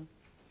movies, too.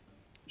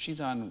 She's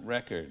on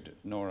record,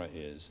 Nora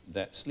is,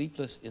 that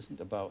Sleepless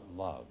isn't about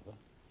love.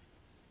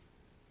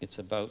 It's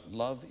about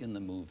love in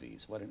the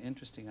movies. What an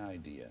interesting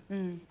idea.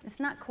 It's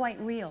not quite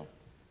real.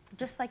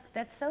 Just like,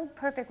 that's so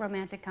perfect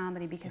romantic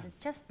comedy, because it's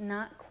just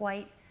not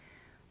quite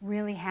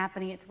really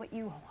happening. It's what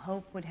you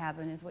hope would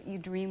happen, it's what you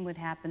dream would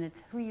happen,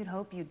 it's who you'd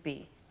hope you'd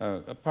be.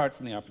 Apart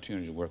from the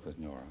opportunity to work with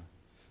Nora,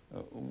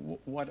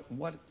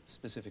 what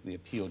specifically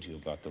appealed to you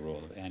about the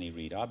role of Annie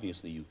Reed?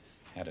 Obviously, you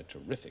had a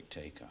terrific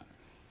take on her.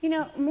 You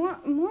know,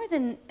 more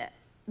than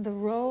the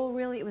role,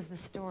 really, it was the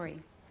story.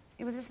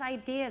 It was this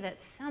idea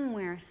that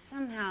somewhere,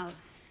 somehow,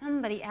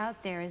 somebody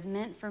out there is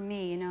meant for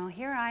me. You know,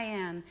 here I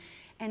am.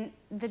 And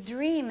the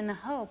dream and the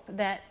hope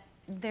that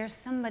there's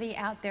somebody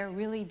out there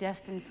really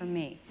destined for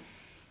me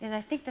is,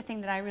 I think, the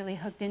thing that I really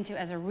hooked into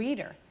as a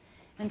reader.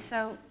 And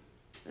so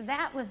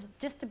that was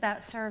just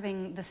about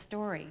serving the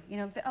story. You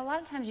know, a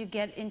lot of times you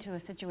get into a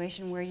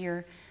situation where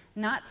you're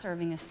not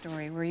serving a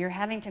story, where you're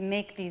having to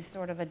make these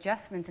sort of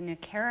adjustments in a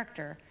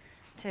character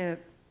to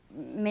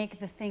make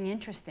the thing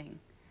interesting.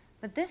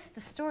 But the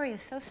story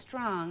is so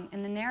strong,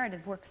 and the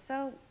narrative works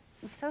so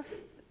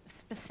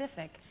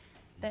specific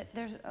that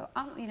there's,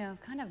 you know,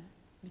 kind of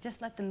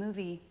just let the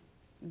movie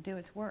do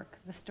its work,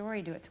 the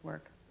story do its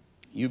work.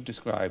 You've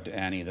described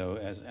Annie, though,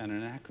 as an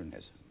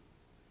anachronism.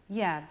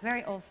 Yeah,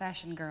 very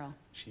old-fashioned girl.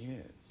 She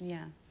is.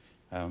 Yeah.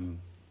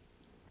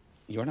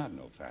 You're not an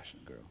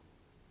old-fashioned girl.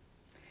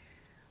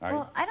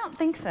 Well, I don't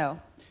think so.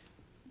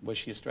 Was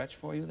she a stretch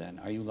for you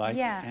then? Are you like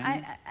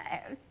Annie?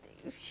 Yeah,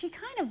 she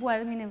kind of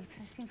was. I mean,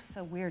 it seems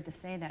so weird to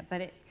say that, but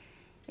it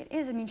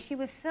is. I mean, she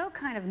was so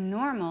kind of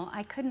normal,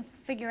 I couldn't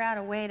figure out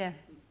a way to...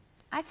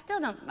 I still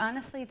don't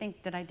honestly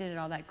think that I did it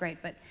all that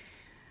great, but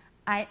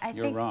I think...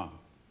 You're wrong.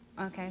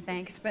 Okay,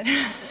 thanks, but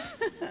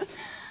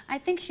I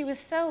think she was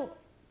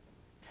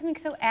something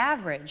so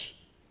average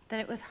that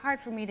it was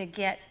hard for me to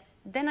get.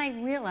 Then I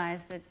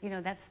realized that, you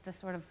know, that's the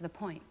sort of the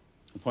point.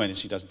 The point is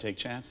she doesn't take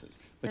chances.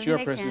 But Doesn't you're a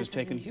take person who's chances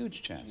taken and-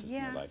 huge chances in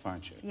your life,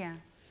 aren't you? Yeah.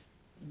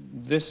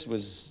 This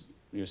was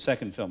your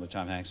second film with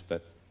Tom Hanks,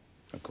 but,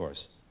 of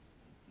course,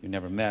 you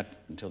never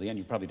met until the end.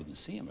 You probably didn't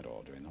see him at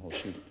all during the whole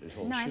shoot.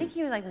 No, I think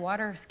he was like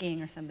water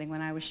skiing or something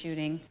when I was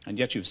shooting. And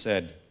yet you've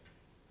said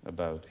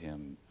about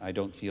him, I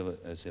don't feel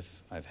as if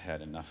I've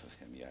had enough of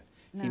him yet.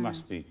 No, He no.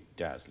 must be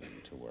dazzling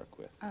to work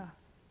with. Oh.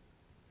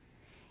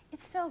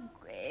 It's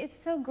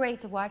so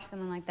great to watch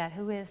someone like that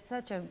who is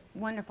such a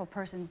wonderful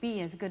person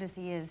be as good as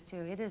he is, too.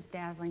 It is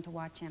dazzling to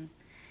watch him.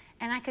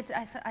 And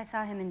I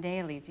saw him in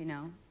dailies, you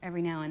know,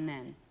 every now and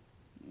then,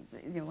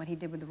 you know, what he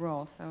did with the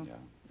role, so,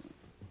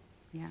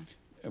 yeah.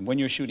 And when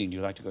you're shooting, do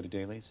you like to go to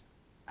dailies?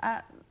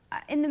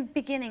 In the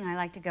beginning, I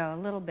like to go a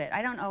little bit.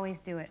 I don't always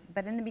do it,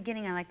 but in the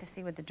beginning, I like to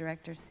see what the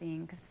director's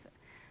seeing, because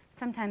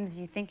sometimes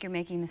you think you're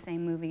making the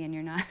same movie and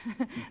you're not.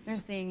 They're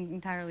seeing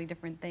entirely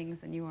different things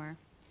than you are.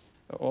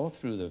 All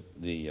through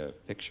the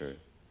picture,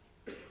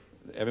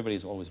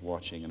 everybody's always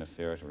watching An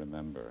Affair to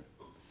Remember.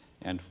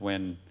 And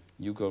when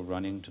you go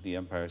running to the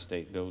Empire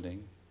State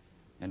Building,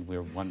 and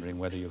we're wondering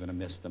whether you're going to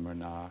miss them or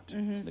not,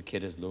 the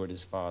kid has lured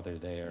his father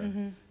there,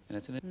 and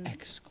it's an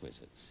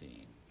exquisite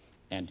scene.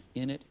 And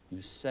in it,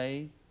 you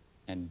say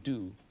and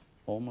do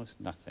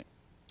almost nothing.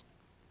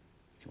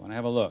 If you want to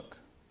have a look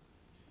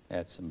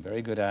at some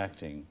very good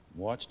acting,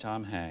 watch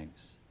Tom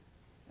Hanks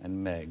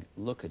and Meg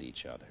look at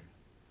each other,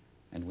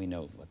 and we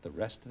know what the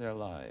rest of their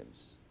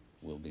lives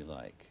will be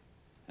like.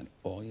 And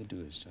all you do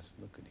is just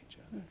look at each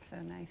other. So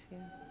nice, yeah.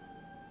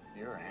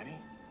 You're Annie?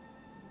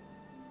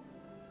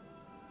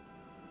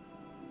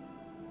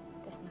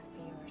 This must be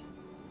yours.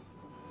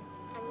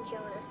 I'm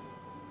Jonah.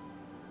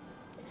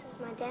 This is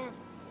my dad.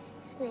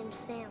 His name's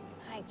Sam.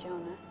 Hi,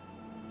 Jonah.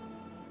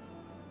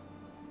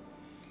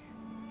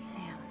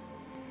 Sam.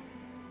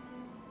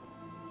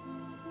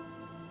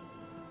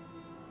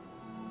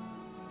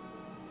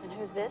 And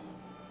who's this?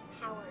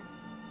 Howard.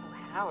 Oh,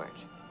 Howard.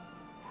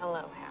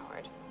 Hello,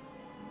 Howard.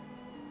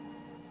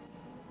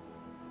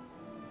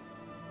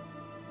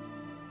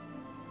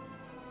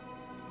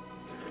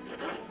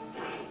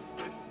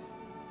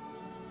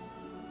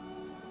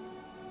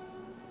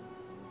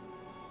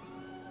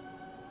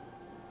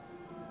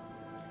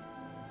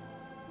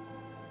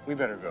 We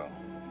better go.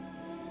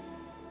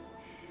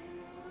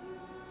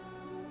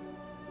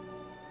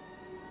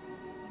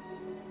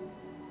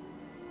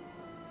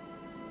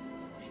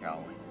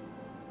 Shall we?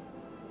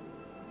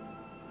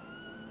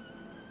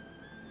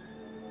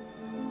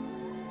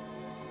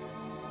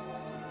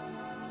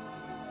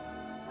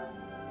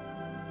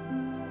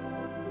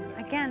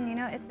 Again, you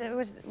know, there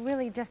was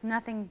really just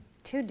nothing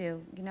to do,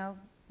 you know.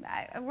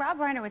 Rob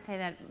Reiner would say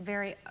that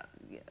every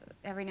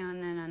now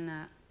and then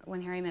on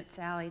When Harry Met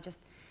Sally, just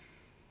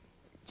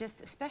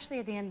especially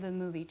at the end of the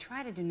movie,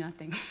 try to do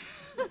nothing.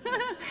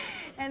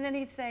 And then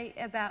he'd say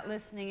about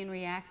listening and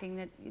reacting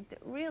that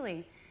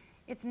really,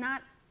 it's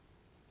not,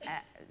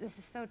 this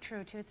is so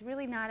true too, it's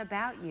really not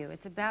about you,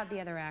 it's about the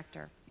other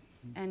actor.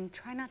 And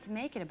try not to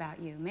make it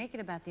about you, make it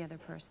about the other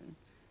person,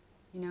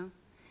 you know?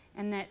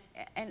 And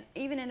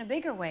even in a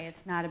bigger way,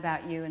 it's not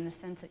about you in the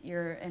sense that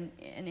you're an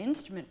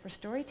instrument for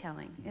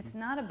storytelling. It's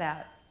not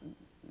about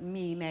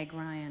me, Meg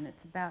Ryan.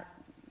 It's about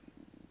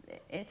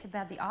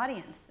the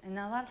audience. And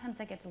a lot of times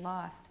that gets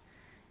lost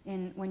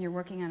when you're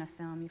working on a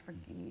film.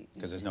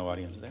 Because there's no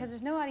audience there. Because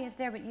there's no audience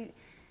there,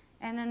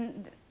 and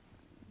then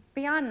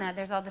beyond that,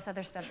 there's all this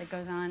other stuff that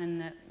goes on in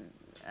the,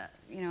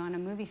 you know, on a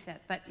movie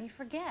set. But you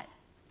forget.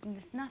 And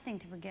there's nothing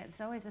to forget. It's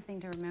always the thing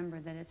to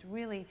remember that it's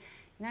really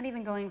not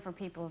even going for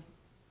people's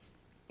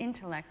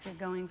intellect, you're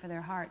going for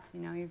their hearts, you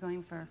know, you're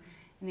going for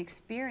an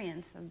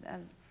experience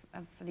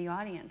for the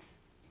audience.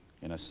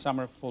 In a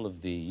summer full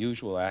of the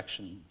usual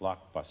action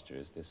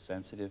blockbusters, this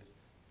sensitive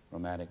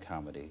romantic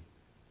comedy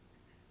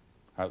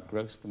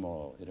outgrossed them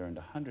all. It earned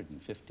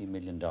 $150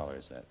 million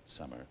that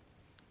summer,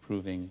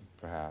 proving,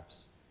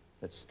 perhaps,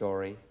 that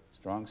strong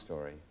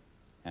story,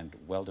 and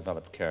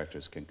well-developed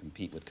characters can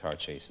compete with car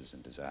chases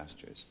and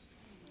disasters.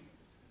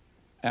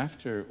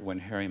 After When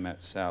Harry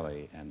Met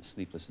Sally and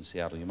Sleepless in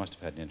Seattle, you must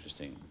have had an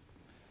interesting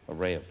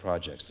array of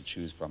projects to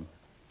choose from.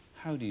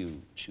 How do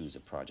you choose a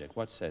project?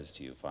 What says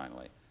to you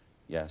finally,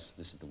 yes,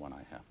 this is the one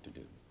I have to do?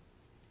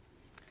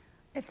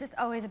 It's just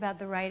always about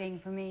the writing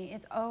for me.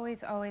 It's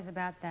always, always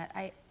about that.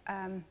 I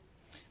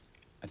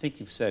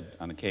think you've said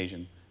on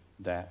occasion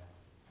that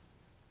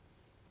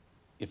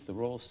if the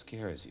role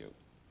scares you,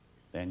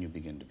 then you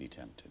begin to be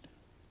tempted.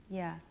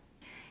 Yeah.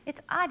 It's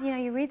odd, you know,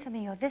 you read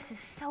something, you go, this is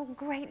so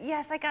great,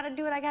 yes, I gotta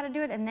do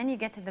it, and then you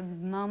get to the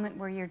moment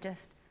where you're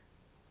just,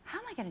 how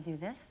am I gonna do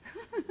this?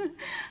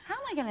 how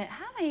am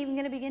I even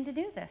gonna begin to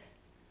do this?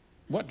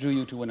 What drew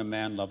you to When a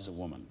Man Loves a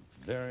Woman?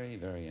 Very,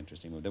 very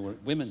interesting. There were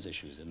women's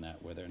issues in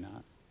that, were there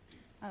not?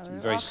 Oh,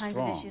 there were all kinds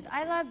of issues.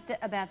 I loved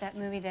about that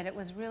movie that it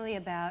was really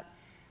about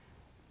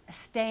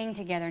staying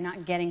together,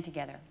 not getting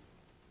together.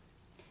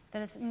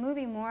 That it's a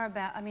movie more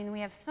about, I mean, we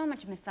have so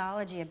much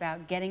mythology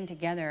about getting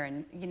together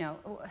and, you know,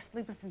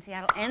 Sleepless in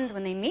Seattle ends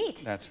when they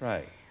meet. That's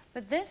right.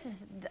 But this is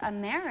a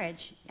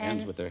marriage.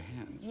 Ends with their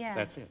hands. Yeah.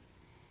 That's it.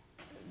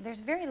 There's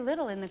very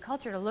little in the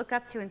culture to look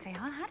up to and say,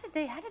 oh, how did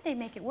they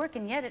make it work?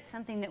 And yet it's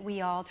something that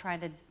we all try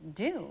to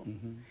do.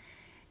 Mm-hmm.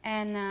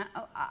 And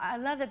I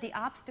love that the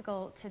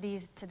obstacle to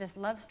this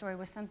love story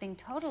was something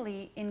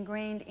totally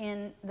ingrained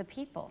in the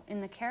people,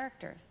 in the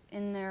characters,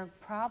 in their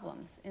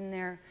problems, in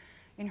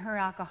her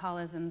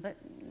alcoholism, but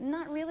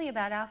not really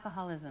about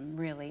alcoholism,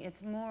 really.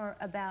 It's more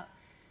about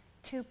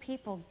two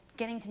people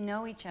getting to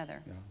know each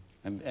other. Yeah.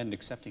 And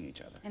accepting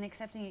each other. And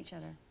accepting each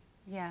other,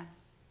 yeah.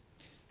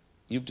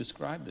 You've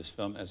described this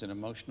film as an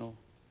emotional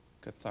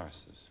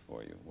catharsis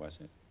for you, was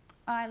it?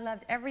 Oh, I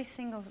loved every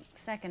single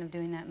second of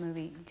doing that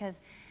movie because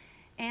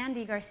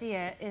Andy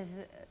Garcia is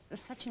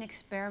such an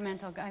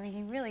experimental guy. I mean,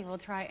 he really will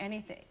try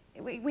anything.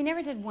 We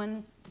never did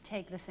one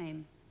take the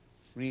same.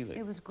 Really?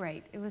 It was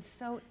great. It was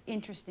so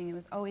interesting. It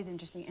was always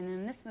interesting. And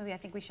in this movie, I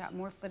think we shot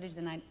more footage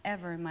than I'd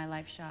ever in my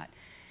life shot.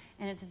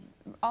 And it's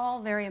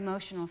all very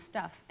emotional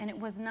stuff. And it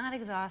was not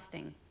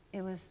exhausting.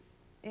 It was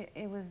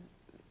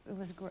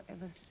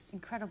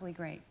incredibly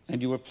great.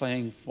 And you were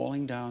playing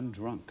falling down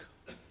drunk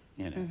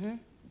in it. Mm-hmm.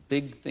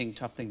 Big thing,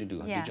 tough thing to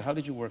do. Yeah. How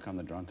did you work on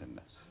the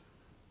drunkenness?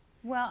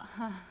 Well,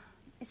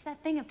 it's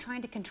that thing of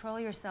trying to control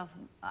yourself.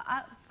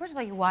 First of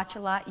all, you watch a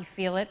lot, you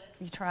feel it,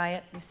 you try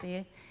it, you see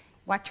it.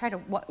 Try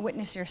to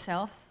witness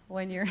yourself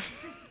when you're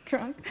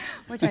drunk,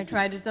 which I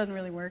tried. It doesn't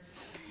really work.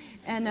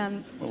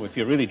 And well, if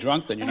you're really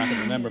drunk, then you're not going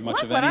to remember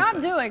much of anything. Look what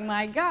I'm doing,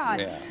 my God.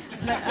 Yeah.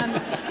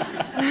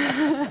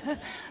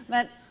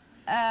 But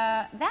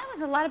that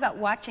was a lot about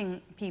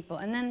watching people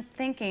and then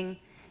thinking,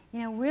 you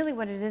know, really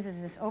what it is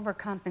this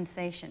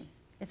overcompensation.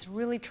 It's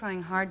really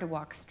trying hard to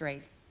walk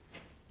straight.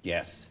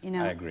 Yes, you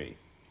know? I agree.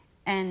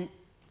 And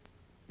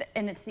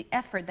it's the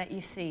effort that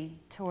you see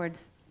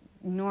towards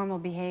normal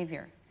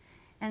behavior.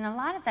 And a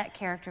lot of that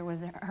character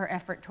was her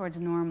effort towards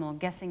normal,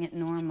 guessing it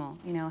normal,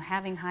 you know,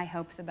 having high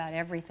hopes about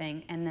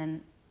everything, and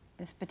then,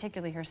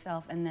 particularly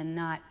herself, and then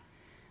not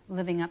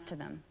living up to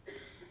them.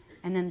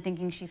 And then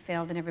thinking she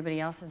failed in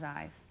everybody else's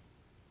eyes.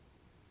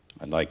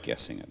 I like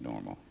guessing it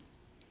normal.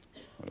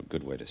 What a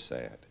good way to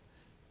say it.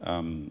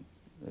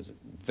 There's a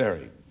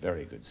very,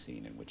 very good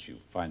scene in which you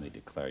finally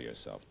declare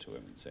yourself to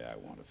him and say, I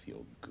want to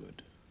feel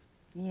good.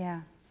 Yeah.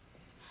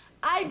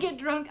 I'd get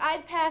drunk,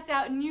 I'd pass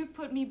out, and you'd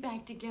put me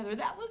back together.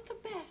 That was the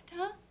best,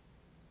 huh?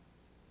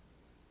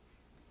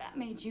 That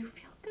made you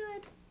feel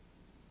good.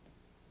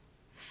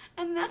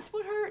 And that's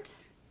what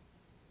hurts.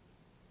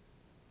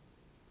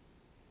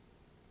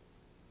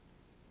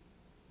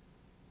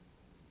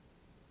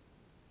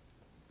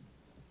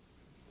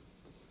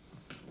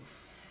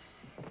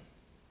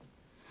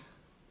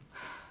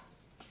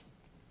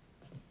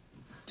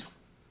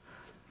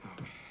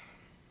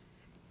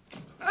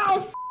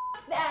 Oh,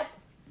 that.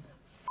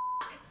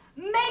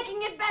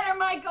 Making it better,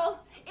 Michael.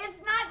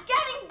 It's not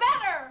getting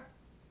better.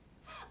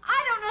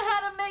 I don't know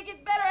how to make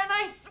it better, and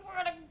I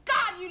swear to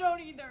God you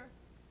don't either.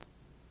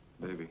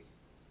 Baby.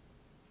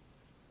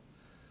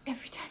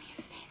 Every time you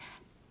say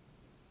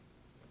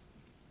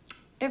that,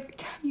 every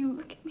time you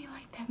look at me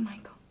like that,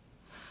 Michael,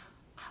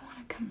 I want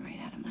to come right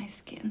out of my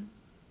skin.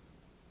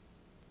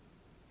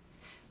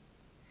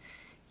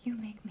 You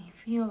make me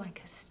feel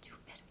like a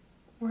stupid,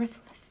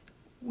 worthless,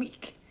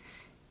 weak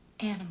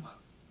animal.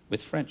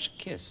 With French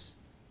Kiss,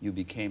 you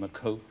became a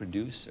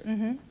co-producer.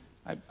 Mm-hmm.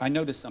 I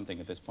noticed something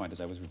at this point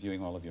as I was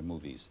reviewing all of your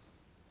movies.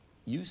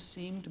 You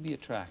seem to be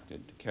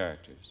attracted to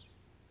characters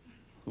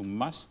who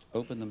must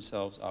open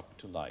themselves up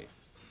to life,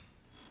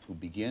 who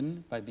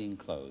begin by being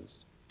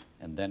closed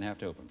and then have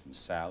to open, from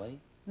Sally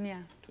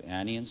Yeah. to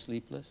Annie in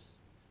Sleepless,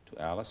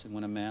 to Alice in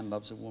When a Man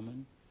Loves a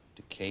Woman,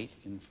 to Kate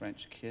in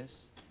French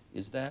Kiss.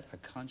 Is that a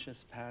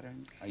conscious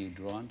pattern? Are you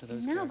drawn to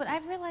those No, characters? but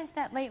I've realized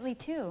that lately,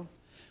 too.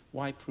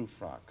 Why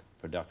Prufrock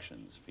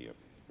Productions for your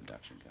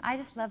production company? I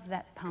just love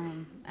that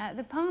poem.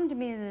 The poem to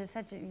me is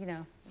such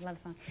a, love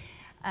song.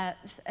 A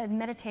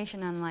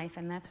meditation on life,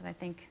 and that's what I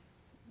think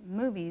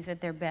movies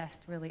at their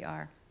best really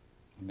are.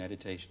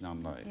 Meditation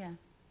on life. Yeah.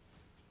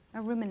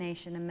 A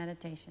rumination, a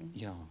meditation.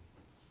 Yeah.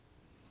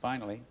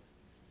 Finally,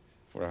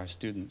 for our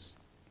students,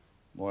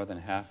 more than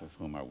half of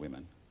whom are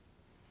women,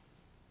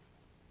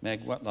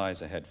 Meg, what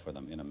lies ahead for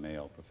them in a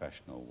male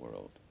professional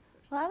world?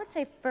 Well, I would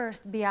say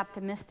first, be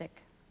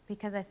optimistic,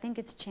 because I think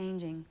it's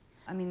changing.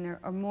 I mean, there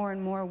are more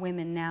and more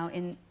women now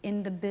in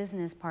the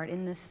business part,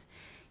 in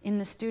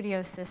the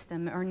studio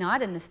system, or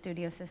not in the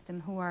studio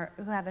system, who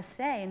have a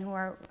say and who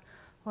are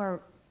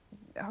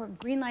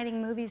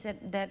greenlighting movies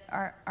that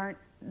aren't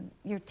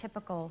your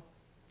typical,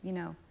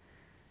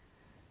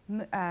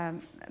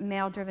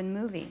 male-driven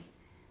movie.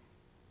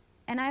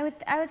 And I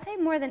would say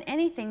more than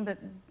anything, but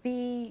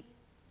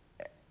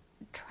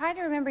try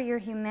to remember your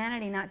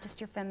humanity, not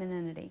just your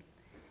femininity,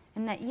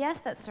 and that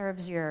yes, that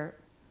serves your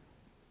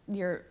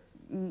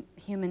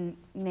human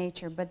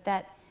nature, but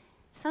that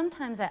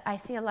sometimes I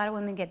see a lot of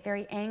women get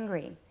very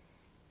angry,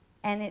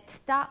 and it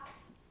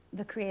stops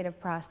the creative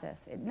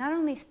process. It not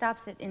only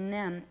stops it in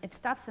them, it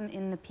stops them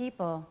in the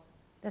people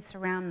that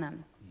surround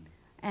them.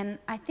 And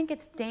I think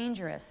it's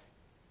dangerous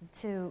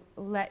to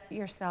let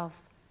yourself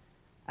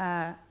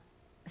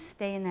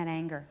stay in that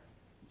anger.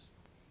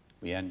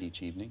 We end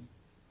each evening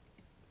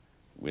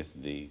with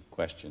the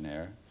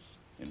questionnaire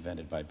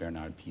invented by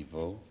Bernard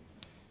Pivot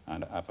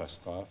on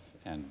apostrophe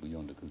and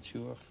bouillon de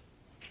culture.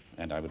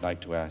 And I would like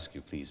to ask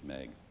you, please,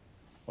 Meg,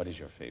 what is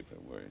your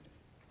favorite word?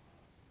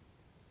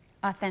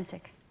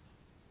 Authentic.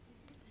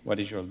 What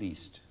is your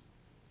least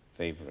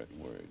favorite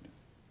word?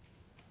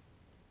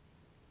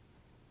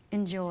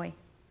 Enjoy.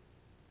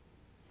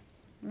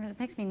 It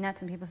makes me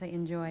nuts when people say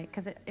enjoy,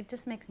 because it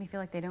just makes me feel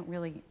like they don't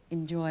really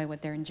enjoy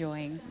what they're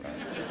enjoying.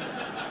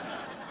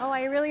 Oh,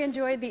 I really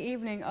enjoyed the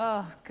evening.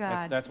 Oh,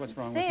 God. That's what's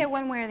wrong with Say you. it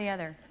one way or the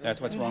other. That's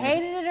what's You wrong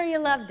hated it or you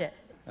loved it.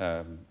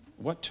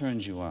 What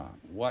turns you on?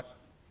 What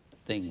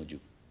thing would you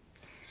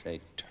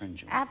say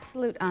turns you on?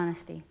 Absolute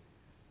honesty.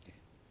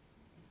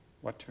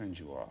 What turns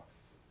you off?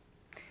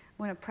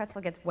 When a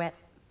pretzel gets wet.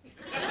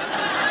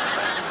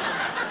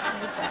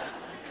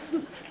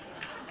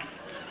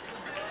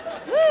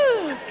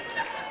 Woo!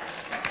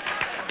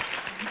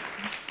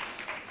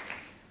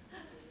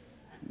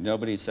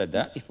 Nobody said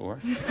that before.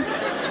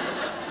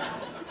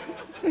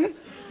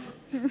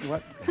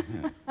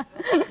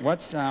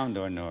 What sound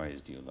or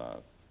noise do you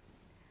love?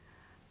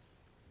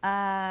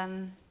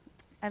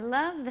 I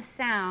love the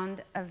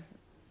sound of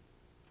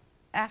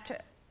after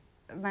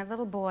my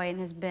little boy in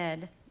his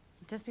bed,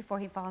 just before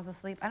he falls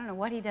asleep. I don't know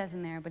what he does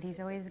in there, but he's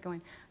always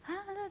going,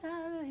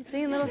 he's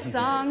singing little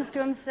songs to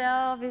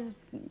himself.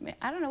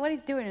 I don't know what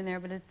he's doing in there,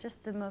 but it's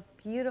just the most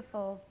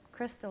beautiful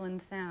crystalline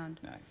sound.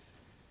 Nice.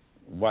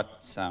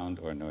 What sound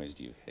or noise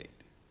do you hate?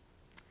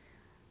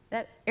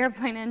 That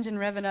airplane engine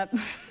revving up,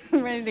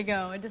 ready to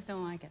go. I just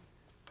don't like it.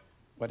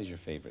 What is your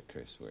favorite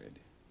curse word?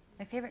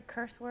 My favorite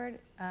curse word?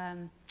 F***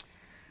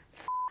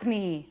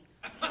 me.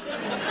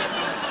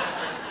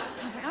 I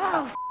was like,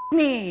 oh, f***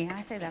 me.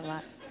 I say that a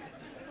lot.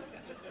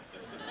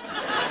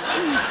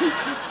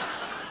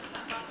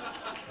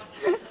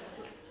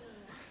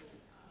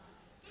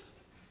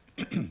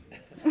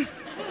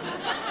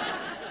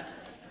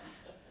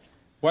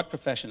 What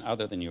profession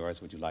other than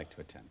yours would you like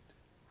to attempt?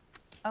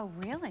 Oh,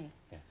 really?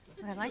 Yes.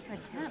 Would I like to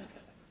attempt?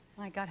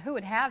 My God, who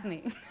would have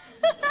me?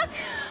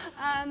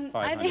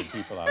 500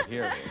 people out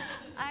here.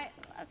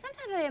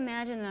 Sometimes I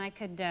imagine that I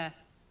could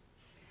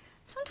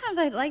Sometimes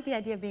I like the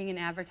idea of being in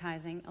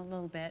advertising a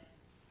little bit,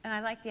 and I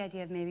like the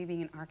idea of maybe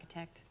being an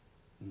architect.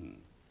 Hmm.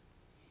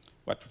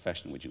 What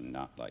profession would you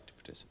not like to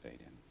participate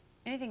in?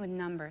 Anything with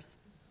numbers.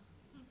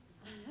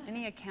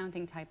 Any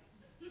accounting type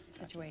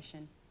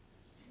situation.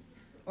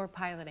 Or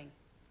piloting,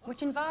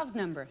 which involves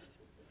numbers.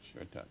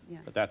 Sure it does. Yeah.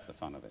 But that's the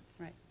fun of it.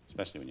 Right.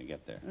 Especially when you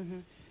get there. Mm-hmm.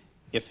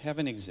 If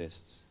heaven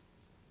exists,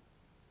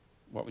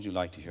 what would you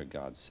like to hear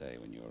God say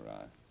when you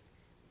arrive?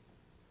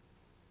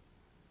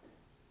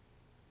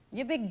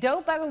 You big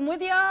dope, I've been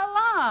with you all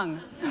along.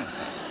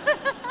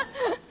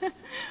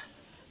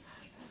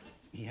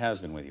 He has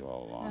been with you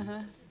all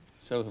along.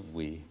 So have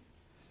we.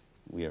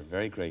 We are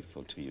very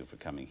grateful to you for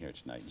coming here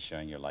tonight and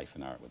sharing your life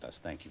and art with us.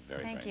 Thank you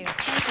very, very much.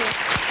 Thank you.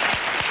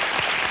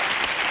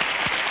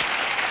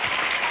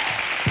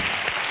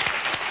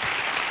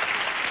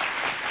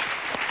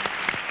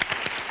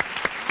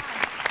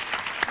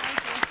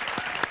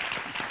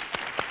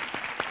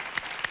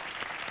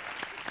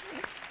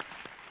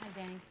 Hi,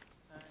 gang.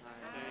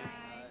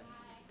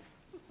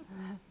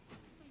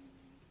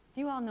 Do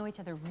you all know each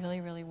other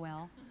really, really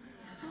well?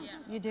 Yeah.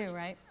 You do,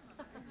 right?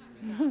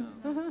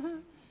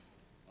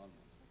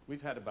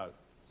 We've had about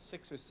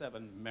 6 or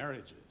 7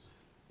 marriages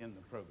in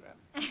the program.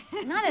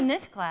 Not in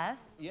this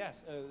class.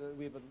 Yes,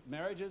 we have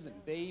marriages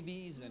and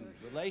babies and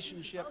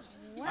relationships.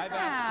 Wow. I've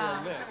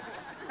asked for a list.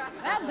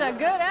 That's a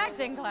good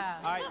acting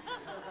class.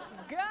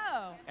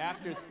 Go.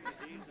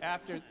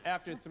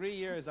 After 3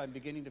 years, I'm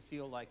beginning to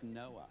feel like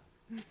Noah.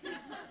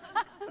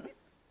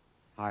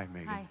 Hi,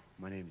 Megan. Hi.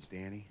 My name is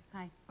Danny.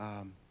 Hi.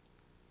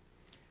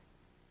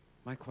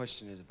 My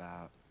question is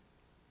about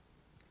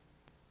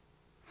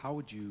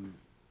how do you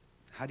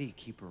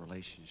keep a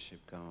relationship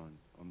going?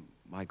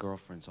 My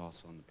girlfriend's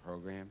also in the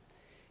program,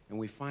 and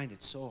we find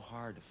it so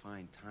hard to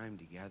find time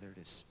together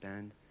to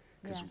spend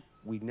because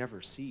we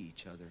never see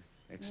each other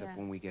except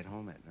when we get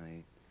home at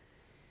night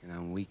and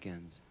on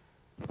weekends.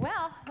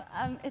 Well,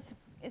 it's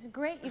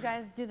great you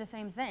guys do the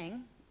same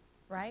thing,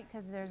 right?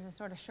 Because there's a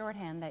sort of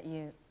shorthand that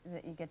you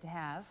get to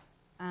have.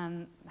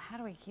 How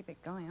do we keep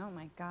it going? Oh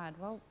my God.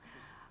 Well,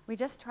 we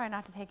just try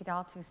not to take it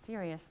all too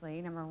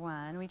seriously, number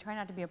one. We try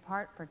not to be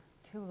apart for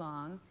too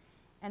long.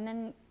 And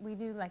then we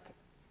do like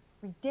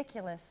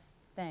ridiculous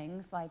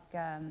things like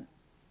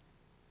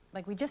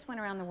we just went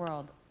around the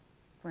world,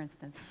 for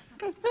instance.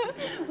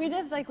 we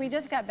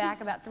just got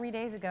back about 3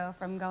 days ago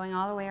from going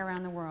all the way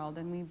around the world,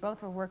 and we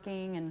both were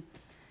working and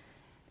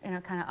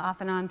kind of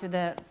off and on through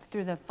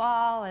the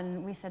fall,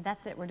 and we said,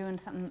 that's it, we're doing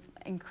something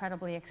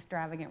incredibly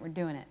extravagant, we're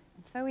doing it.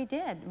 So we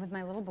did with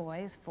my little boy,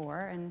 who's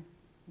 4, and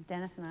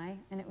Dennis and I,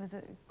 and it was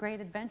a great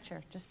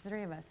adventure, just the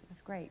 3 of us. It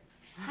was great.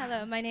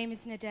 Hello, my name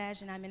is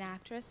Nadej, and I'm an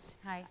actress.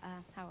 Hi.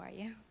 How are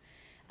you?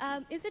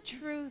 Is it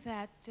true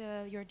that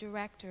your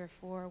director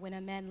for When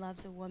a Man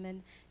Loves a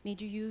Woman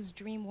made you use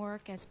dream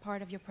work as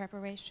part of your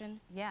preparation?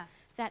 Yeah.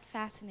 That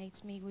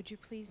fascinates me. Would you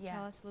please Yeah.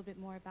 tell us a little bit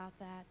more about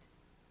that?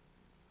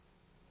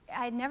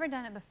 I'd never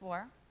done it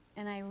before,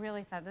 and I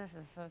really thought, this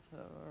is such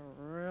a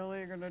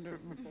really gonna do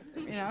it before,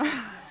 you know.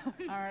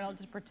 All right, I'll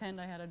just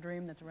pretend I had a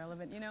dream that's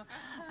relevant, you know.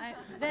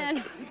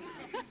 Then,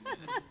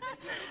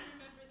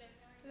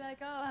 like,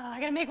 oh, I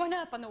gotta make one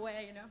up on the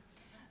way, you know.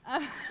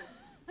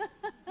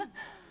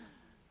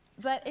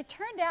 But it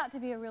turned out to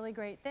be a really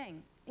great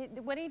thing.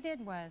 What he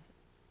did was,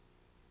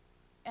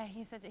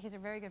 he's a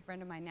very good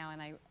friend of mine now,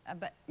 and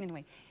but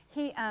anyway,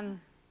 he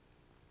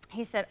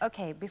said,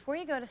 okay, before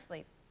you go to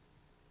sleep,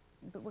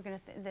 but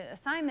the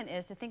assignment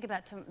is to think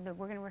about,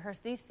 we're going to rehearse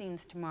these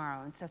scenes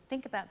tomorrow, and so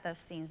think about those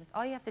scenes. It's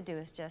all you have to do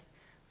is just,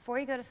 before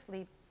you go to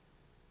sleep,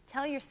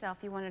 tell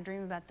yourself you want to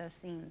dream about those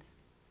scenes.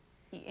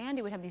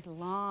 Andy would have these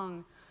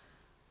long,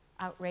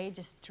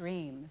 outrageous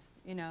dreams,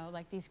 you know,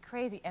 like these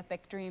crazy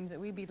epic dreams that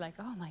we'd be like,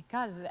 oh my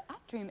God, is that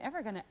dream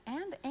ever going to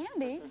end,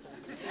 Andy?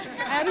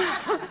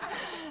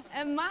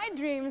 and my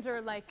dreams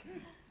are like,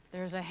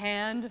 there's a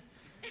hand,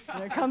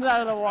 and it comes out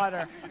of the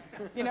water,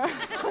 you know?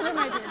 Those are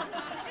my dreams.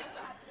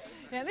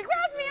 Yeah, they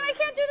grabbed me and I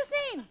can't do the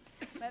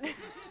scene.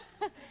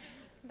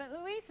 But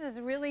Luis is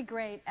really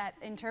great at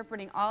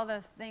interpreting all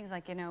those things,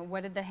 like, you know,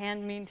 what did the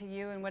hand mean to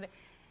you,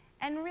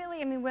 and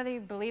really, I mean, whether you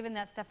believe in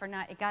that stuff or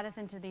not, it got us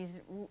into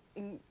these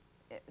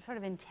sort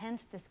of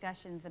intense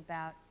discussions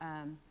about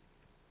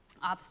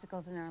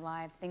obstacles in our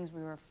life, things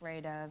we were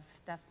afraid of,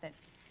 stuff that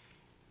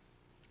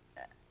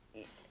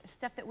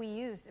we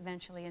used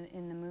eventually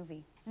in the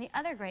movie. And the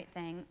other great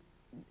thing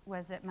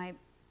was that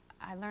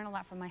I learned a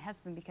lot from my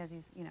husband because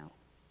he's, you know,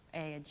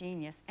 a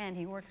genius, and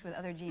he works with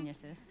other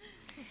geniuses.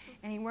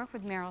 And he worked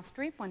with Meryl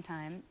Streep one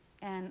time,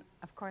 and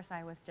of course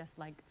I was just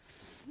like,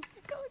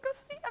 go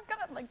see, I've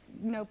got to, like,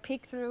 you know,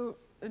 peek through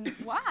and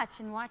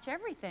watch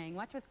everything,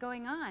 watch what's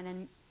going on.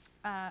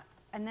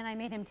 And then I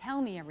made him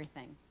tell me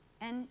everything.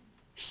 And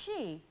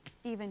she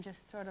even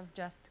just sort of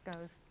just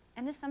goes,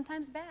 and it's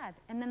sometimes bad.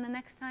 And then the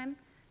next time,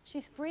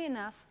 she's free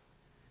enough.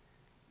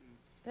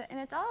 And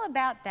it's all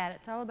about that.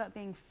 It's all about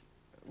being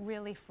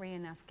really free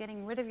enough,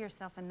 getting rid of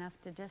yourself enough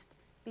to just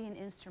be an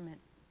instrument.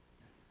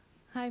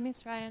 Hi,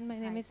 Miss Ryan. My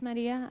name is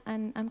Maria,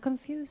 and I'm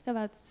confused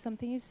about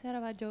something you said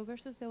about Joe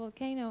versus the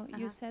volcano.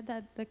 You said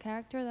that the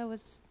character that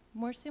was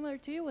more similar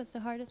to you was the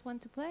hardest one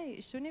to play.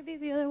 Shouldn't it be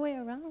the other way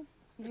around?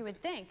 You would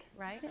think,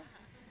 right? Yeah.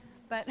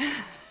 But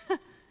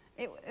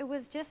it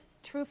was just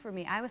true for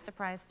me. I was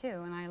surprised too,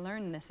 and I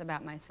learned this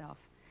about myself.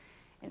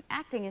 And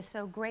acting is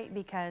so great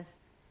because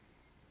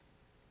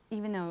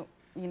even though,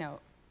 you know,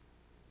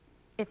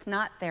 it's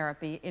not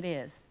therapy, it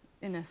is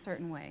in a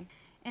certain way.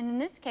 And in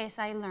this case,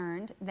 I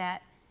learned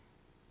that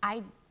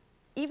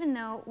even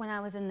though when I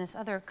was in this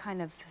other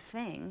kind of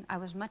thing, I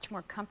was much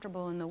more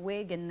comfortable in the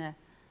wig and the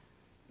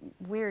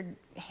weird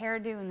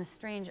hairdo and the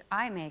strange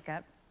eye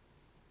makeup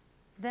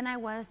than I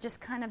was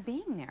just kind of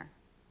being there.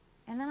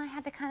 And then I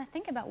had to kind of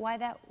think about why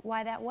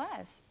that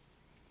was.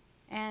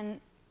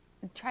 And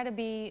try to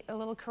be a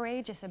little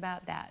courageous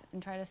about that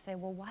and try to say,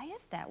 well, why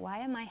is that? Why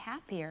am I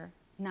happier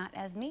not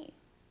as me?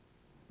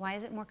 Why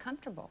is it more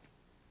comfortable?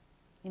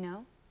 You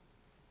know?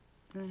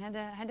 And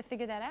I had to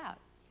figure that out.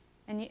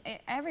 And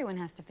everyone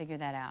has to figure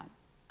that out.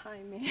 Hi,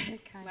 Meg.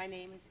 My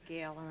name is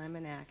Gail, and I'm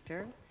an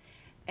actor.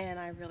 And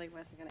I really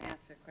wasn't going to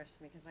answer a question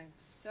because I'm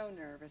so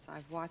nervous.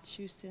 I've watched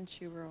you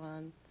since you were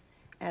on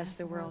As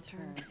the World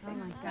Turns. Oh,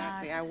 my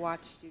exactly. God. I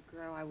watched you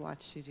grow. I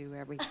watched you do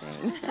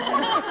everything.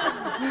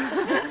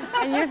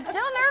 And you're still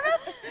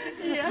nervous?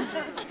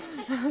 Yeah.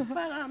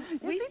 But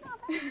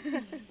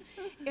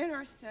in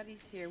our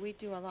studies here, we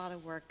do a lot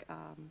of work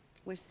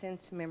with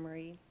sense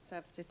memory,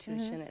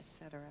 substitution,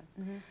 etc.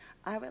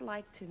 I would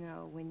like to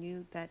know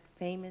that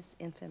famous,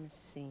 infamous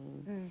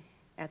scene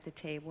at the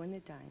table in the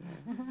diner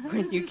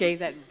when you gave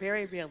that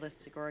very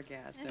realistic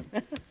orgasm.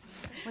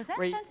 Was that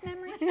sense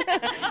memory?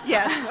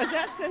 Yes, was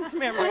that sense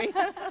memory?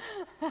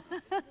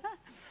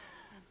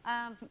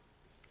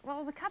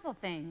 Well, a couple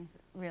things,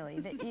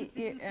 really. That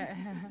you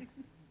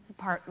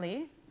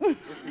partly.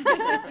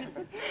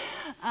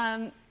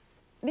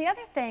 The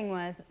other thing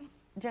was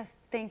just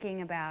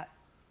thinking about,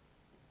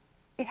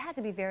 it had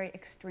to be very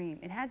extreme.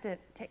 It had to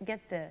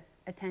get the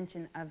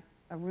attention of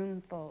a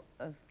room full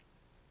of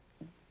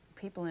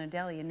people in a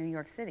deli in New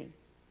York City,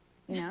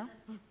 you know?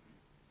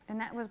 And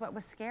that was what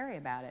was scary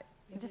about it.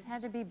 It just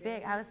had to be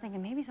big. I was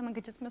thinking maybe someone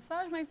could just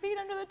massage my feet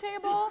under the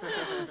table.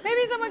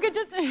 Maybe someone could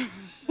just,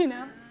 you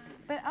know?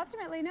 But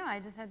ultimately, no, I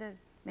just had to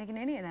make an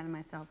idiot out of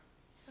myself.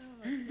 Oh,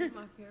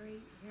 my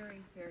very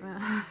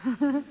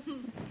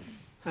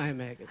Hi,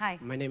 Megan. Hi.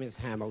 My name is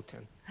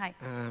Hamilton. Hi.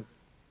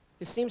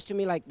 It seems to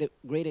me like the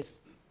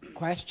greatest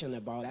question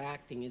about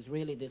acting is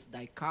really this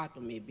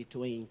dichotomy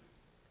between,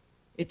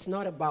 it's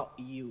not about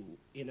you,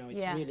 you know,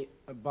 it's really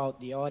about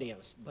the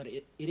audience, but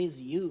it is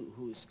you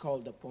who is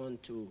called upon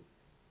to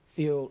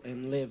feel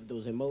and live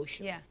those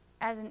emotions. Yeah.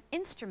 As an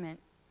instrument,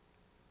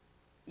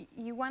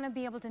 you want to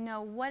be able to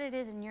know what it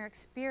is in your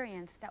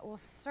experience that will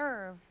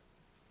serve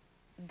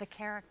the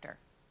character.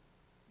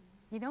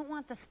 You don't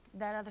want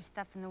that other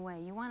stuff in the way.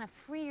 You want to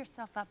free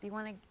yourself up. You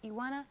want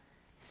to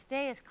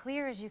stay as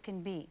clear as you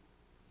can be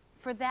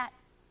for that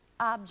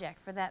object,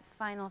 for that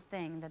final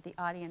thing that the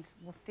audience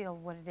will feel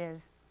what it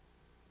is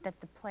that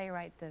the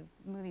playwright, the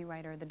movie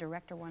writer, the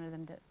director wanted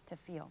them to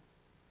feel.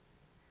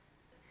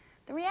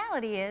 The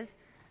reality is,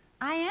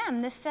 I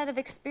am this set of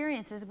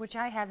experiences which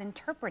I have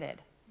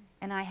interpreted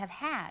and I have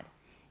had.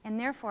 And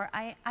therefore,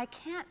 I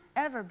can't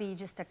ever be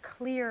just a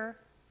clear,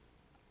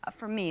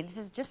 for me, this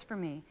is just for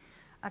me,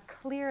 a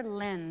clear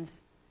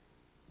lens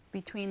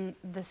between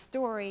the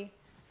story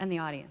and the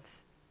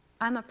audience.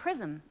 I'm a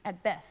prism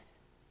at best,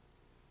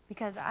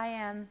 because I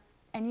am,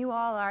 and you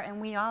all are, and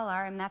we all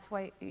are, and that's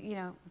why, you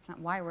know, it's not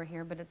why we're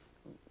here, but it's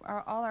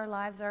all our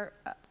lives are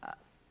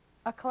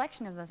a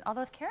collection of those. All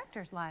those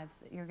characters' lives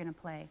that you're going to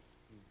play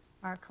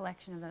are a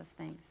collection of those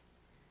things.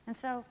 And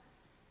so,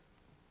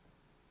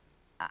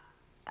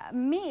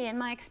 me and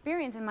my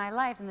experience in my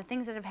life and the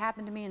things that have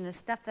happened to me and the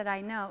stuff that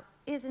I know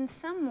is in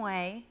some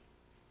way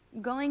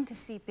going to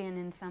seep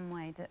in some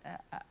way to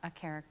a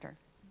character.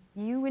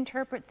 You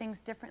interpret things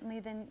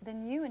differently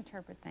than you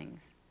interpret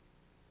things.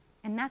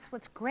 And that's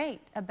what's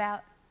great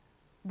about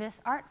this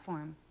art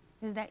form,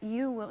 is that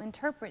you will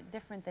interpret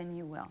different than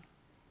you will.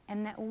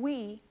 And that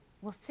we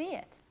will see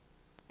it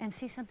and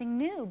see something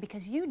new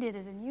because you did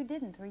it and you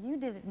didn't, or you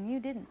did it and you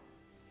didn't.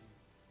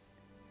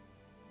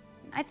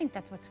 I think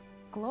that's what's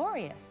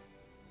glorious.